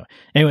claim that.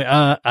 Anyway,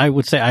 I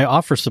would say I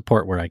offer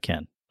support where I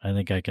can. I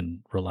think I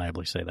can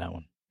reliably say that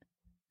one.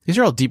 These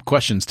are all deep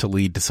questions to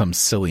lead to some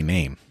silly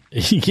name.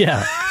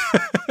 Yeah.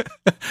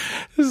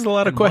 This is a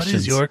lot of questions. What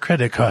is your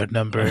credit card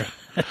number?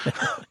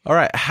 All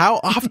right.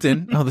 How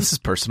often? Oh, this is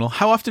personal.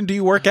 How often do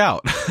you work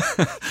out?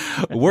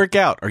 Work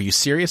out. Are you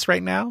serious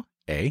right now?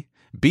 A.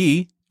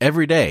 B.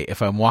 Every day.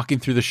 If I'm walking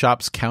through the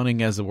shops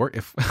counting as a work.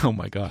 Oh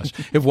my gosh.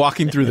 If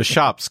walking through the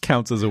shops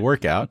counts as a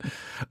workout.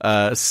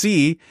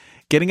 C.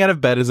 Getting out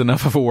of bed is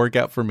enough of a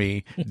workout for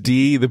me.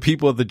 D. The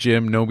people at the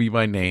gym know me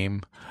by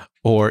name.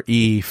 Or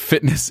E.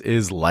 Fitness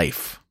is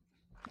life.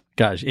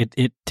 Gosh,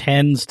 it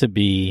tends to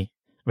be.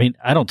 I mean,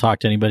 I don't talk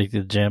to anybody at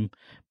the gym,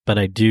 but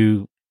I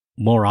do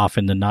more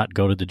often than not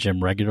go to the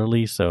gym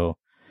regularly. So,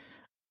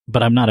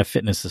 but I'm not a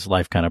fitness is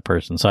life kind of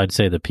person. So I'd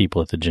say the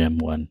people at the gym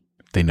one.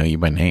 They know you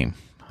by name.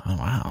 Oh,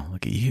 wow.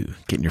 Look at you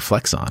getting your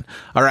flex on.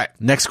 All right.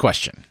 Next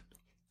question.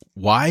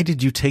 Why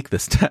did you take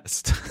this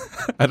test?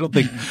 I don't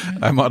think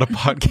I'm on a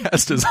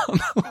podcast is on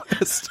the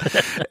list.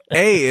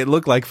 A, it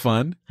looked like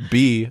fun.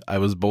 B, I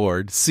was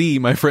bored. C,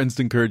 my friends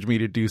encouraged me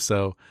to do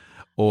so.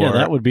 Or, yeah,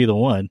 that would be the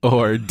one.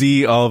 Or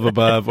D, all of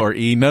above. Or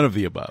E, none of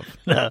the above.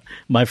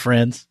 My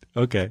friends.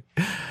 Okay.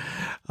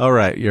 All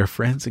right. Your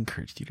friends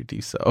encouraged you to do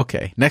so.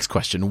 Okay. Next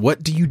question.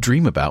 What do you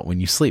dream about when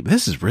you sleep?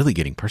 This is really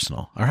getting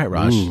personal. All right,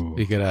 Raj. Ooh.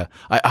 You gotta,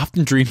 I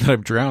often dream that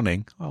I'm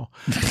drowning. Oh.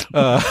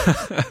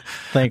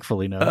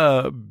 Thankfully,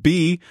 no.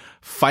 B,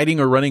 fighting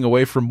or running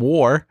away from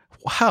war.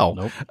 Wow.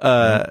 Nope.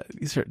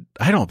 These are,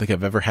 I don't think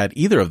I've ever had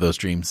either of those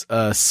dreams.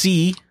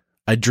 C,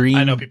 I dream.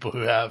 I know people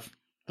who have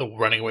the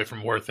running away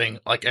from war thing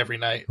like every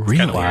night. It's Really?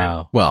 kinda weird.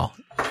 Wow. Well,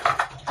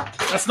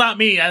 That's not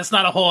me. That's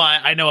not a whole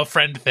I know a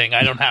friend thing.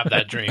 I don't have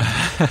that dream.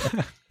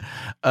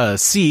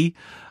 C,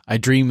 I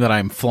dream that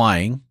I'm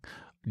flying.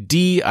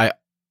 D, I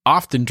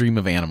often dream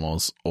of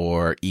animals.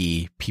 Or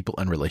E, people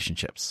and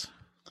relationships.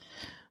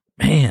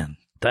 Man,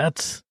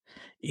 that's,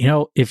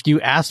 if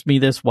you asked me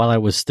this while I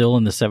was still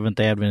in the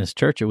Seventh-day Adventist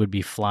Church, it would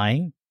be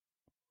flying.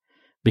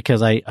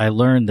 Because I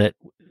learned that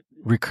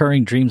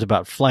recurring dreams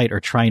about flight are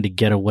trying to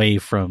get away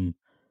from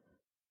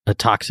a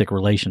toxic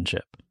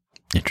relationship.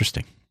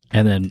 Interesting.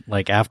 And then,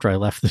 after I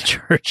left the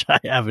church, I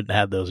haven't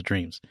had those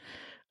dreams.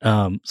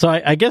 So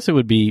I guess it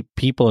would be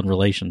people and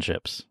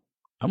relationships.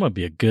 I'm going to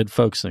be a good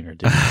folk singer,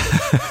 dude.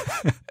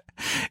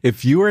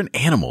 If you were an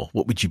animal,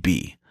 what would you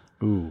be?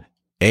 Ooh.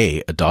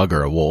 A dog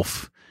or a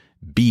wolf.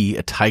 B,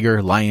 a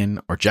tiger, lion,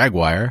 or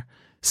jaguar.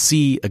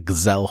 C, a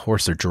gazelle,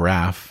 horse, or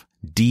giraffe.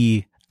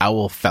 D,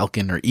 owl,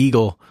 falcon, or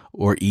eagle.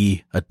 Or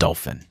E, a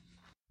dolphin.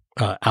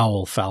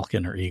 Owl,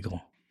 falcon, or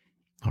eagle.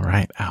 All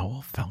right.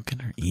 Owl,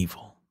 falcon, or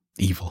eagle.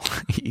 Eagle.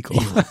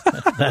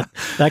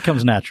 That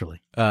comes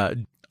naturally. All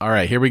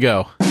right, here we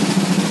go.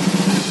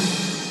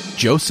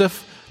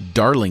 Joseph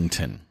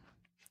Darlington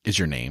is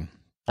your name.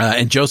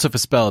 And Joseph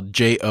is spelled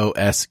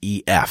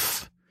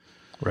Joseph.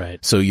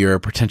 Right. So you're a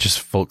pretentious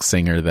folk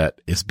singer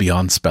that is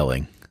beyond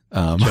spelling.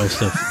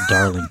 Joseph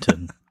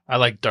Darlington. I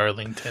like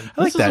Darlington.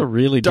 I like This is that. a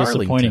really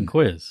Darlington. disappointing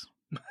quiz.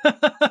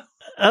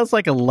 That's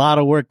like a lot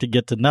of work to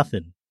get to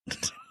nothing.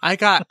 I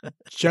got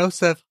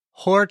Joseph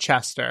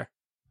Horchester.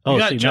 Oh, You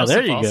got see, now Joseph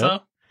there you also? go.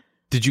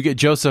 Did you get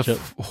Joseph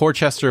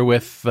Horchester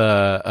with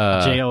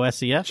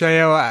Josef?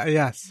 J-O,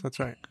 yes, that's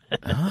right.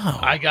 Oh.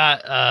 I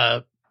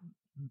got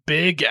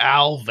Big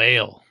Al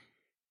Vale.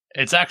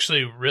 It's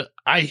actually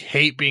I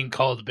hate being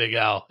called Big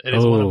Al. It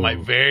is one of my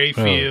very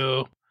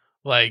few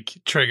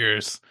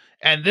triggers.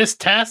 And this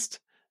test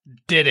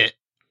did it.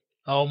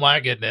 Oh my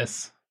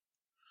goodness.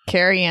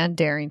 Carrie Ann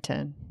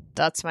Darrington.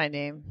 That's my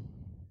name.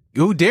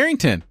 Ooh,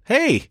 Darrington.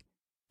 Hey.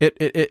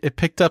 It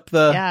picked up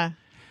the Yeah.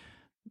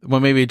 Well,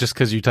 maybe just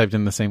because you typed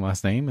in the same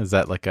last name. Is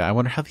that I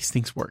wonder how these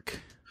things work.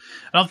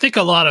 I don't think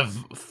a lot of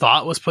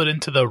thought was put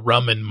into the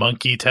rum and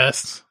monkey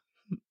test,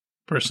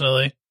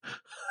 personally.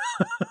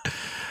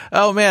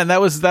 Oh man, that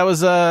was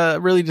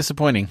really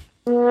disappointing.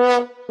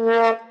 Oh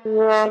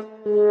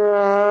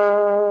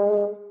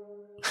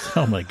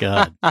my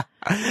God.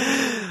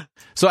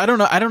 So I don't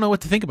know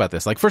what to think about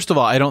this. First of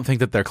all, I don't think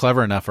that they're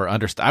clever enough or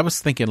understand. I was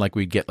thinking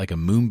we'd get a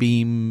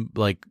moonbeam,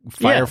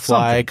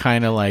 Firefly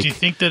kind of Do you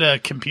think that a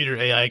computer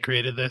AI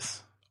created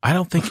this? I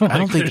don't think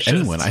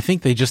anyone. I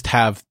think they just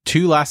have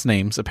 2 last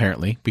names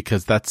apparently,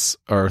 because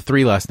or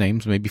 3 last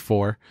names, maybe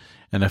 4,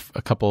 and a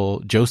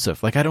couple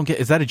Joseph. I don't get.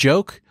 Is that a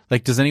joke?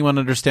 Does anyone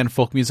understand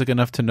folk music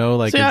enough to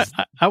know? See,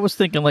 I was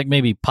thinking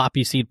maybe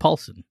Poppy Seed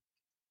Paulson.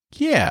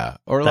 Yeah,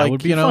 or that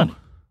would be fun.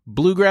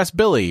 Bluegrass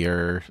Billy,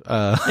 or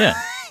Yeah.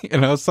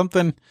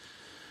 Something.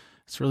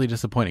 It's really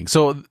disappointing.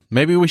 So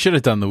maybe we should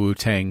have done the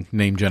Wu-Tang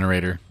name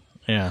generator.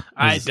 Yeah.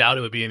 I doubt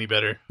it would be any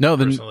better. No,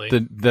 personally.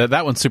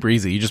 that one's super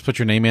easy. You just put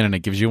your name in and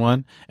it gives you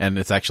one, and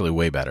it's actually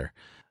way better.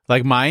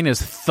 Mine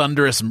is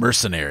Thunderous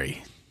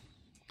Mercenary.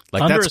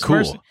 Thunderous that's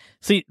cool.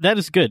 See, that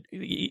is good.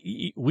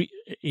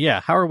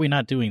 How are we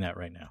not doing that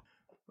right now?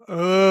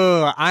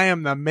 Oh, I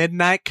am the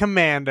Midnight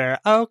Commander.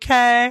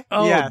 Okay.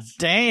 Oh, yes.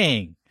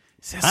 dang.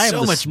 That's I am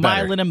so the much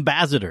Smiling better.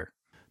 Ambassador.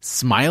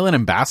 Smiling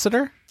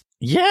Ambassador?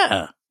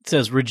 Yeah. It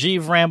says,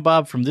 Rajiv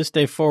Rambob, from this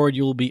day forward,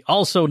 you will be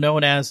also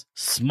known as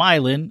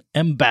Smiling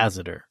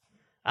Ambassador.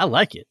 I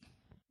like it.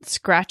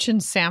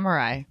 Scratchin'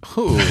 Samurai.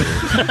 Ooh.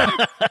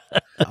 Hey,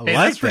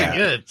 that's pretty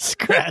good.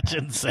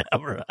 Scratching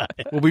Samurai.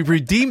 Well, we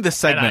redeemed the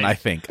segment, And I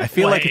think. I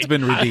feel like it's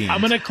been redeemed.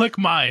 I'm going to click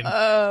mine.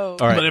 Oh.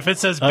 All right. But if it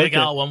says Big Okay.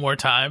 Al one more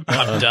time,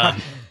 I'm done.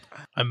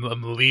 I'm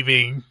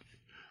leaving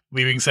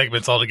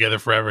segments altogether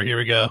forever. Here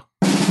we go.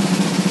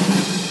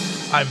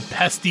 I'm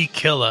Pesty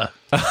Killa.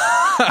 That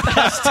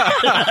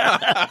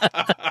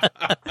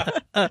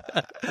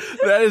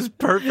is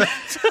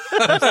perfect.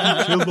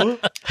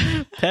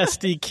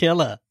 Pesty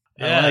Killer.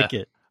 Yeah. I like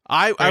it.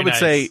 I Very would nice.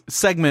 say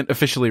segment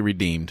officially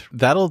redeemed.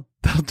 That'll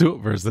do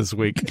it for us this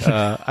week.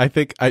 I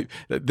think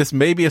this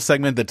may be a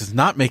segment that does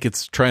not make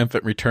its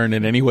triumphant return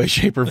in any way,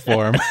 shape, or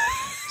form.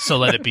 So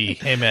let it be.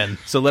 Amen.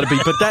 So let it be.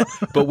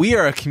 But we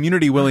are a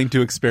community willing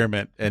to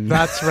experiment and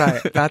That's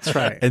right. That's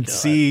right. and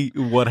see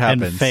what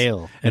happens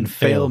And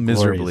fail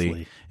miserably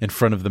gloriously. in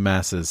front of the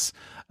masses.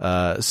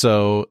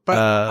 But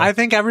I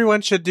think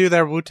everyone should do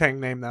their Wu-Tang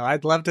name, though.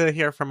 I'd love to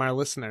hear from our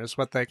listeners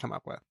what they come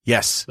up with.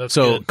 Yes. That's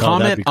so good.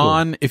 comment cool.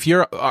 on, if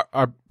you're,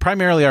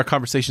 primarily our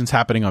conversation's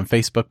happening on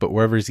Facebook, but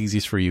wherever is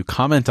easiest for you,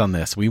 comment on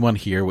this. We want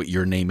to hear what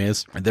your name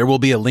is. There will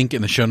be a link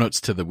in the show notes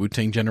to the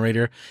Wu-Tang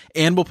generator,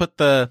 and we'll put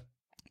the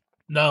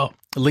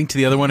link to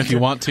the other one if you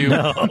want to.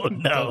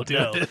 No.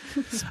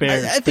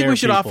 Spare. I think we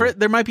should offer it.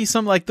 There might be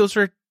some, like, those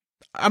are,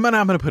 I'm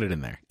gonna put it in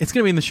there. It's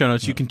gonna be in the show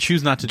notes. You can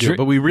choose not to do it,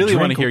 but we really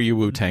want to hear your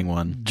Wu-Tang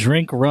one.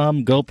 Drink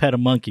rum, go pet a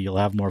monkey. You'll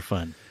have more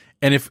fun.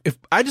 And if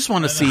I just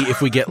want to see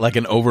if we get like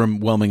an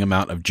overwhelming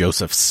amount of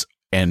Josephs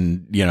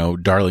and, you know,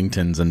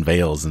 Darlingtons and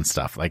Vales and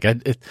stuff. Like,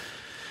 The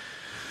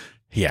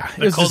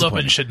cold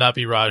open should not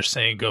be Raj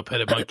saying "go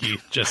pet a monkey."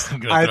 Just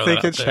I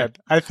think it should.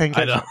 I think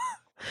it should.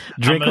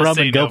 Drink rum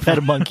and go pet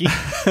a monkey.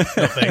 No,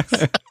 thanks.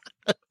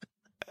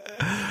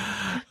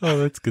 Oh,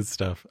 that's good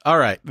stuff. All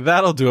right.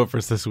 That'll do it for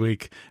us this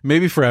week.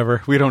 Maybe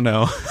forever. We don't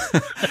know.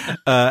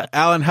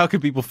 Alan, how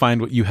can people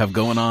find what you have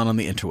going on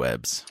the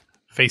interwebs?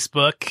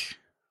 Facebook,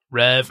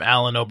 Rev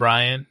Alan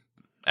O'Brien.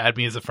 Add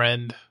me as a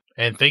friend.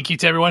 And thank you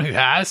to everyone who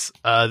has.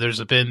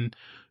 There's been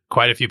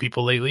quite a few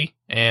people lately,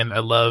 and I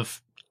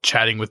love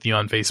chatting with you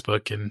on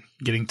Facebook and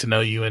getting to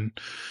know you. And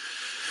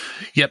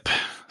yep.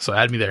 So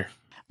add me there.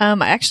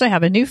 I actually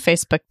have a new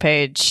Facebook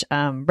page,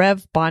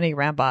 Rev Bonnie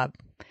Rambob.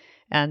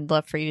 And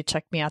love for you to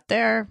check me out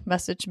there.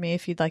 Message me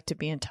if you'd like to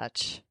be in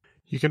touch.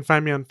 You can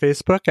find me on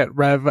Facebook at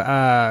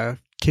Rev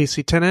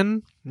Casey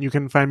Tinnen. You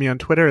can find me on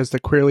Twitter as the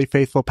Queerly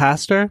Faithful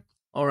Pastor,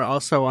 or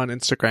also on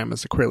Instagram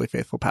as the Queerly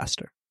Faithful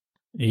Pastor.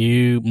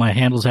 My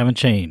handles haven't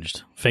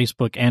changed.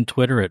 Facebook and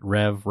Twitter at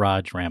Rev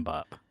Raj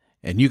Rambob.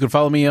 And you can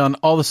follow me on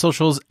all the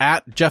socials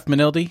at Jeff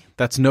Manildi.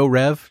 That's no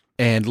Rev.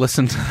 And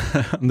listen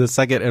on the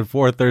second and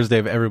fourth Thursday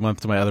of every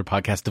month to my other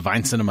podcast,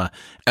 Divine Cinema.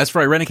 As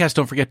for Irenicast,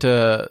 don't forget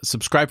to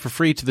subscribe for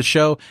free to the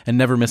show and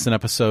never miss an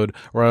episode.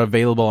 We're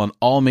available on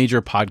all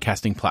major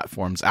podcasting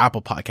platforms,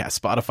 Apple Podcasts,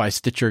 Spotify,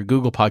 Stitcher,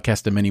 Google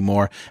Podcasts, and many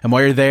more. And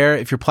while you're there,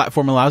 if your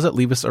platform allows it,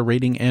 leave us a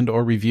rating and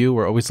or review.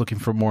 We're always looking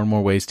for more and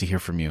more ways to hear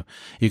from you.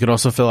 You can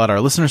also fill out our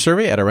listener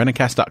survey at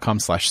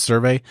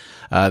irenicast.com/survey.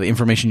 The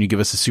information you give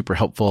us is super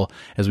helpful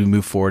as we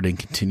move forward and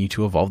continue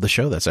to evolve the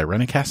show. That's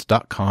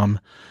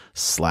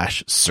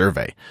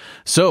irenicast.com/survey.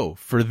 So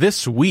for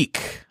this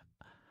week,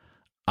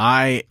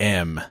 I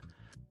am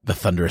the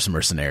Thunderous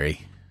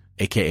Mercenary,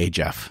 aka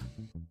Jeff.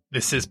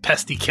 This is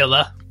Pesty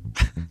Killer.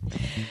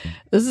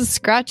 This is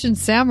Scratchin'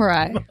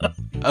 Samurai.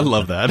 I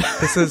love that.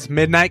 This is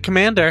Midnight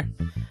Commander.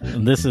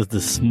 And this is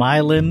the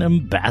Smiling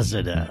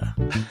Ambassador.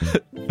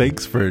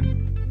 Thanks for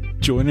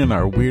joining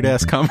our weird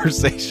ass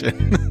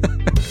conversation.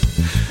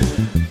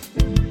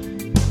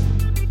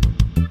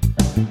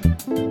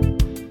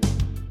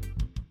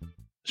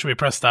 Should we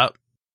press stop?